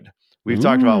episode. We've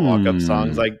talked about walk-up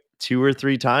songs like 2 or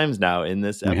 3 times now in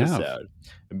this episode.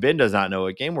 And Ben does not know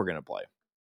what game we're going to play.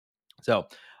 So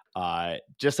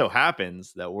just so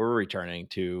happens that we're returning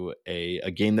to a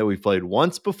game that we've played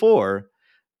once before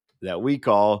that we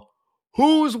call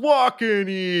Who's Walking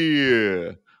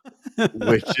Here?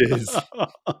 Which is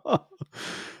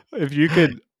if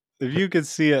you could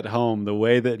see at home the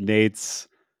way that Nate's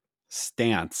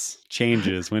stance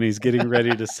changes when he's getting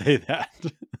ready to say that.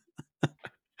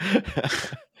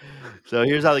 So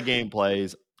here's how the game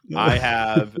plays. I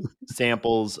have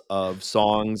samples of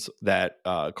songs that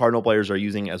Cardinal players are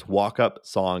using as walk-up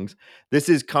songs. This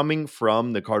is coming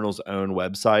from the Cardinals' own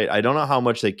website. I don't know how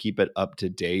much they keep it up to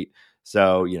date.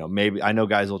 So, maybe I know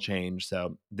guys will change.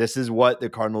 So this is what the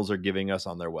Cardinals are giving us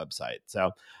on their website.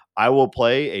 So I will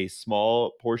play a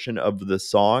small portion of the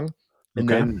song. And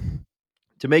then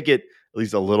to make it at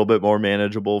least a little bit more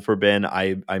manageable for Ben,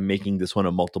 I'm making this one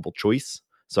a multiple choice.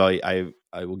 So I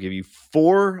will give you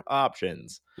 4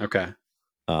 options. Okay.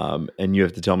 And you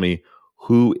have to tell me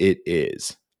who it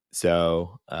is.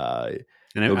 So, and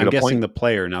I'm guessing the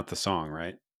player, not the song,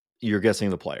 right? You're guessing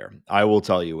the player. I will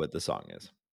tell you what the song is.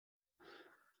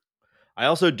 I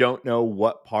also don't know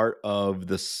what part of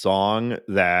the song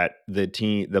that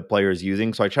the player is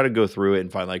using. So I try to go through it and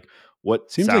find like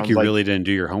what seems like you really didn't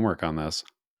do your homework on this.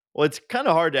 Well, it's kind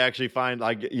of hard to actually find,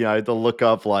 I have to look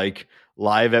up like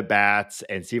live at bats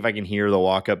and see if I can hear the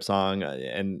walk-up song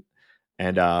and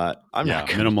I'm not gonna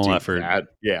minimal effort. That.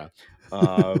 Yeah.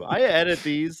 I edit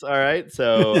these. All right.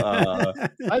 So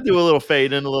I do a little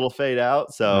fade in, a little fade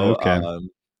out. So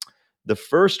the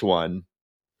first one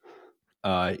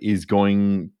is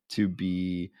going to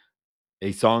be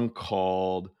a song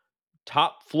called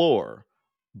Top Floor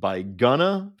by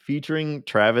Gunna featuring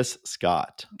Travis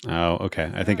Scott. Oh, okay.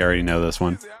 I think I already know this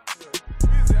one.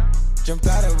 Jumped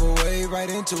out of a way right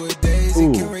into a daze.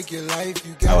 It can break your life.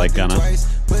 You I like Gunna.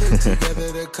 Put it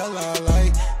together, the color I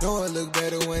like. Know it look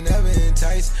better whenever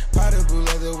enticed. Powder blue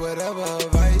leather, whatever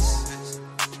advice.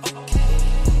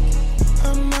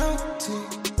 I'm out to...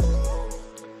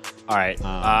 All right.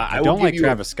 I don't like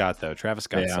Travis Scott though. Travis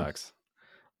Scott sucks.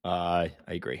 I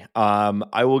agree.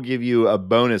 I will give you a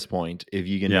bonus point if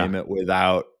you can name it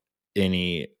without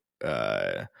any.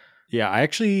 I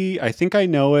think I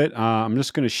know it. I'm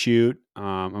just going to shoot.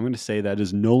 I'm going to say that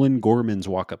is Nolan Gorman's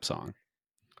walk-up song.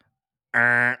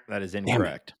 That is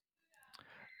incorrect.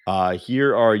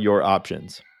 Here are your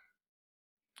options: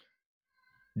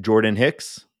 Jordan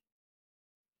Hicks,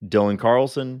 Dylan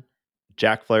Carlson,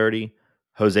 Jack Flaherty,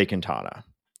 Jose Quintana.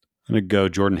 I'm going to go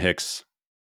Jordan Hicks.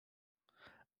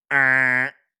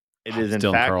 It is in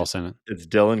Dylan fact Carlson. It's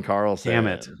Dylan Carlson. Damn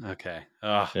it. Okay.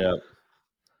 Yeah.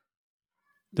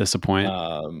 Disappoint.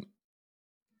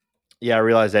 Yeah, I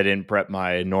realized I didn't prep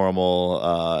my normal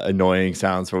annoying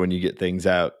sounds for when you get things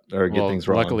out or get things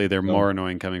wrong. Luckily, they're more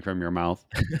annoying coming from your mouth.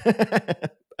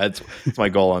 That's my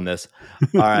goal on this.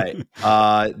 All right.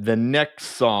 The next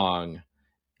song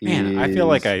Man, I feel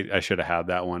like I should have had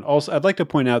that one. Also, I'd like to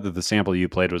point out that the sample you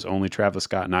played was only Travis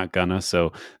Scott, not Gunna,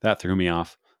 so that threw me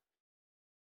off.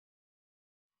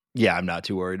 Yeah, I'm not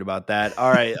too worried about that.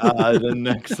 All right. The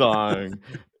next song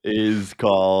is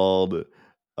called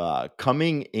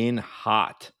Coming In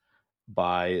Hot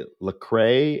by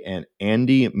Lecrae and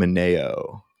Andy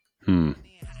Mineo.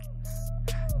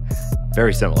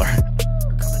 Very similar.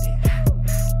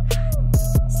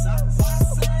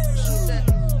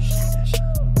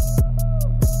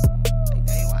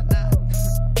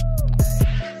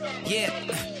 Yeah,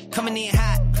 coming in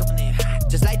hot,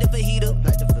 just like the fajita.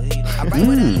 I write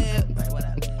what I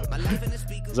live. My life in the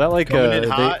speaker. Is that like Coming in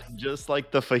hot, just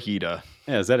like the fajita?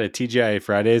 Yeah, is that a TGI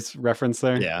Fridays reference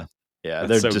there? Yeah. That's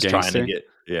They're so just gangster. trying to get.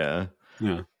 Yeah.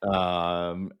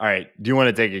 All right. Do you want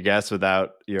to take a guess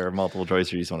without your multiple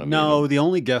choice, or you just want to? No, the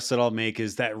only guess that I'll make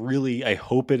is that really, I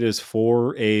hope it is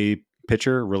for a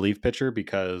pitcher, relief pitcher,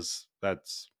 because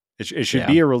it should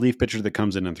be a relief pitcher that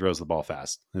comes in and throws the ball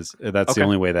fast. That's the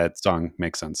only way that song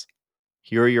makes sense.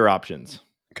 Here are your options.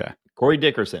 Okay. Corey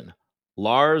Dickerson,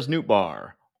 Lars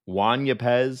Nootbaar, Juan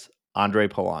Yepez, Andre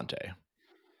Palante.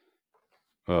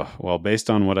 Oh, well, based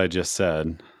on what I just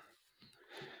said,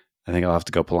 I think I'll have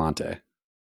to go Palante.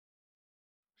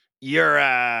 You're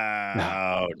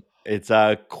out. It's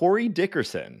Corey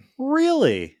Dickerson.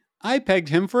 Really? I pegged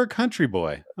him for a country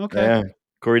boy. Okay. Yeah.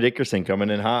 Corey Dickerson coming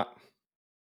in hot.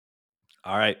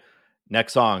 All right.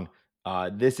 Next song.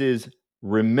 This is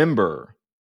Remember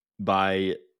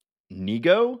by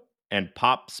Nigo and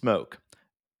Pop Smoke.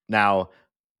 Now,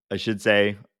 I should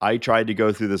say, I tried to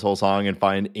go through this whole song and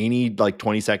find any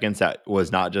 20 seconds that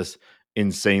was not just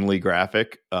insanely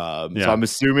graphic. So I'm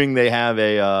assuming they have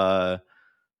a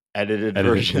edited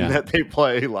version that they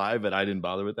play live, but I didn't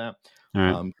bother with that.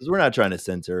 Because we're not trying to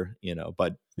censor,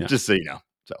 but just so you know.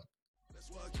 So.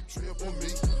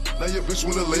 Now your bitch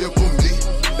wanna lay up on me,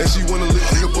 and she wanna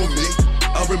lay up on me.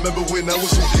 I remember when I was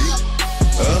so deep.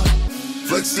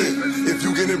 Flexing, if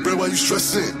you getting bread while you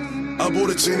stressing. I bought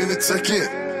a chain and a tech-in.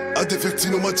 I did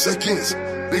 15 on my check-ins.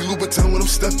 Big Louboutin when I'm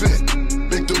stepping.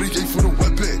 Big 38 for the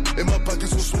weapon. In my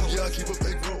pockets was swole, yeah, I keep a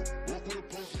big roll.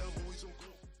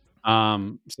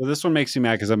 So this one makes me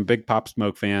mad because I'm a big Pop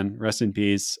Smoke fan. Rest in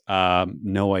peace.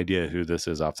 No idea who this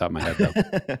is off the top of my head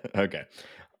though. Okay.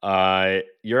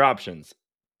 Your options: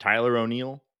 Tyler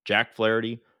O'Neill, Jack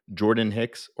Flaherty, Jordan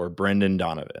Hicks, or Brendan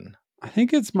Donovan. I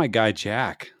think it's my guy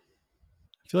Jack.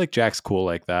 I feel like Jack's cool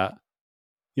like that.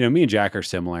 Me and Jack are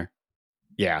similar.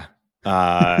 Yeah.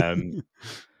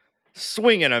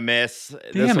 Swing and a miss.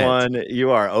 Damn it. One,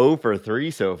 you are 0 for 3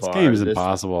 so far. This game is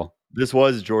impossible. This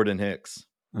was Jordan Hicks.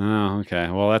 Oh, okay.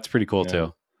 Well, that's pretty cool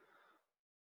too.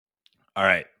 All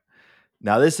right.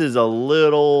 Now this is a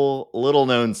little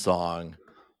known song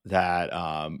that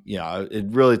it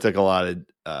really took a lot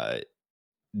of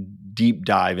deep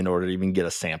dive in order to even get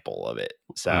a sample of it.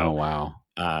 So oh wow.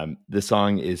 This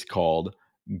song is called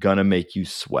Gonna Make You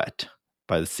Sweat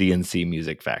by the CNC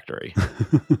Music Factory.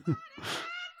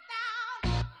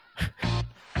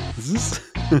 Is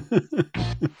this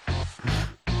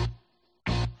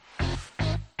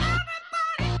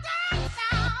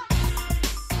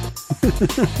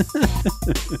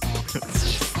It's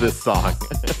just this song.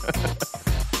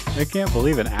 I can't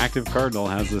believe an active Cardinal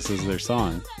has this as their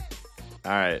song.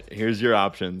 All right, here's your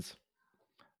options: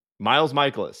 Miles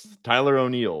Michaelis, Tyler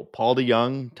O'Neill, Paul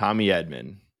DeYoung, Tommy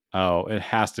Edman. Oh, it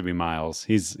has to be Miles.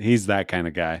 He's that kind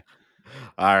of guy.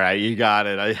 All right, you got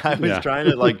it. I was trying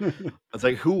to I was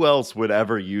like, who else would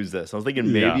ever use this? I was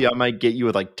thinking maybe I might get you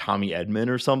with Tommy Edman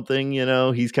or something.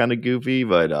 He's kind of goofy,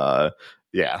 but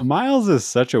yeah. Miles is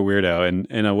such a weirdo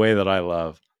in a way that I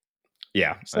love.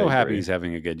 Yeah, so happy he's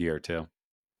having a good year too.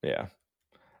 Yeah.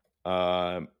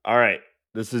 All right,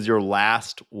 this is your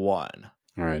last one.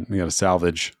 All right, we got to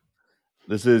salvage.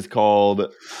 This is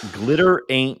called Glitter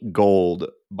Ain't Gold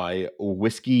by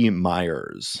Whiskey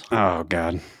Myers. Oh,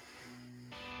 God.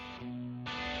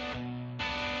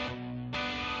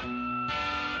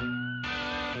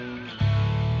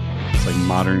 It's like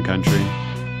modern country.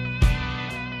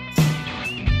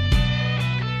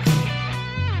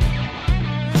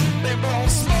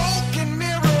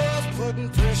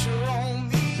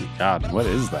 God, what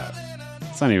is that?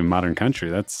 It's not even modern country.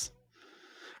 I'm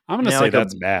going to say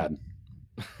that's bad.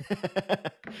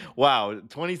 Wow,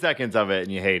 20 seconds of it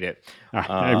and you hate it.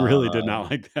 I really did not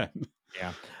like that.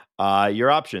 Yeah. Your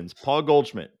options: Paul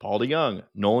Goldschmidt, Paul DeYoung,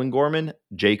 Nolan Gorman,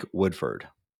 Jake Woodford.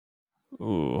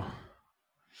 Ooh.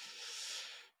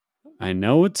 I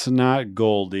know it's not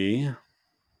Goldie.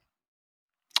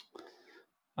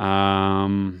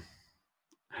 I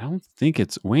don't think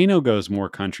it's Waino goes more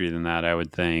country than that, I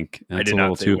would think. That's I did a not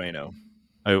little say too Waino.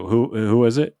 Oh, who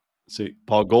is it? See.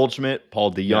 Paul Goldschmidt,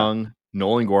 Paul DeYoung,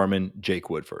 Nolan Gorman, Jake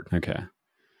Woodford. Okay.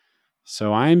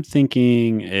 So I'm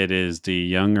thinking it is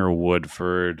DeYoung or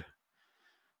Woodford.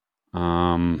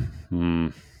 I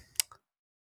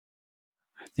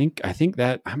think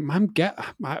that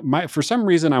for some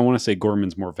reason I want to say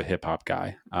Gorman's more of a hip hop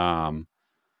guy.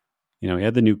 He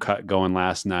had the new cut going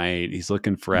last night. He's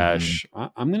looking fresh.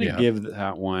 I'm going to give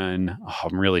that one. Oh,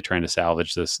 I'm really trying to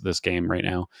salvage this game right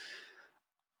now.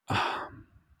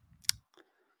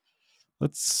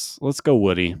 Let's go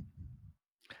Woody.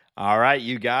 All right,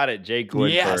 you got it, Jake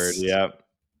Woodford. Yes. Yep.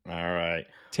 All right.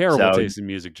 Terrible taste in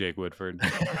music, Jake Woodford.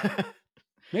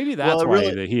 Maybe that's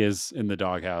why he is in the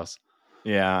doghouse.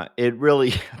 Yeah, it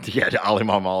really. Yeah, Ali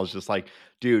Mamal is just like,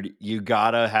 dude, you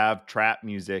gotta have trap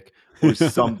music or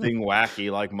something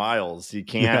wacky like Miles. You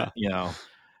can't,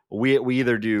 we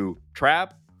either do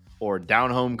trap or down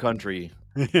home country.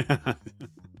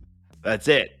 That's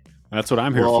it. That's what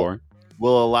I'm here for.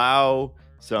 We'll allow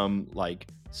some like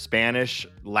Spanish,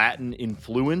 Latin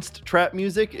influenced trap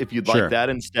music if you'd like that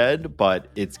instead, but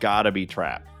it's gotta be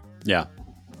trap. Yeah.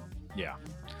 Yeah.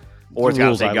 Or it's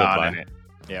gotta say God in it.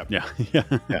 Yep. Yeah.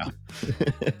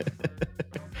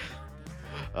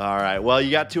 All right. Well,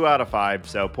 you got 2 out of 5,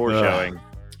 so poor showing.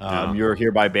 You're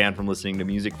hereby banned from listening to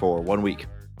music for 1 week.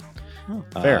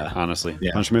 Fair, honestly.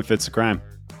 Yeah. Punishment fits the crime.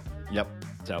 Yep.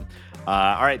 So,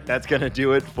 all right. That's going to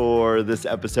do it for this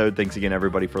episode. Thanks again,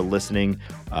 everybody, for listening.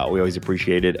 We always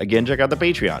appreciate it. Again, check out the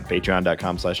Patreon,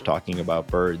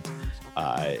 patreon.com/talkingaboutbirds.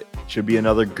 It should be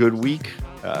another good week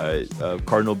of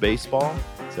Cardinal baseball.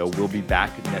 So we'll be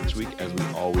back next week, as we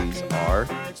always are.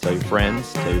 Tell your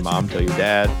friends, tell your mom, tell your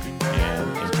dad. And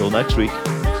until next week,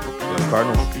 go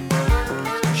Cardinals.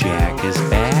 Jack is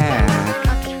back.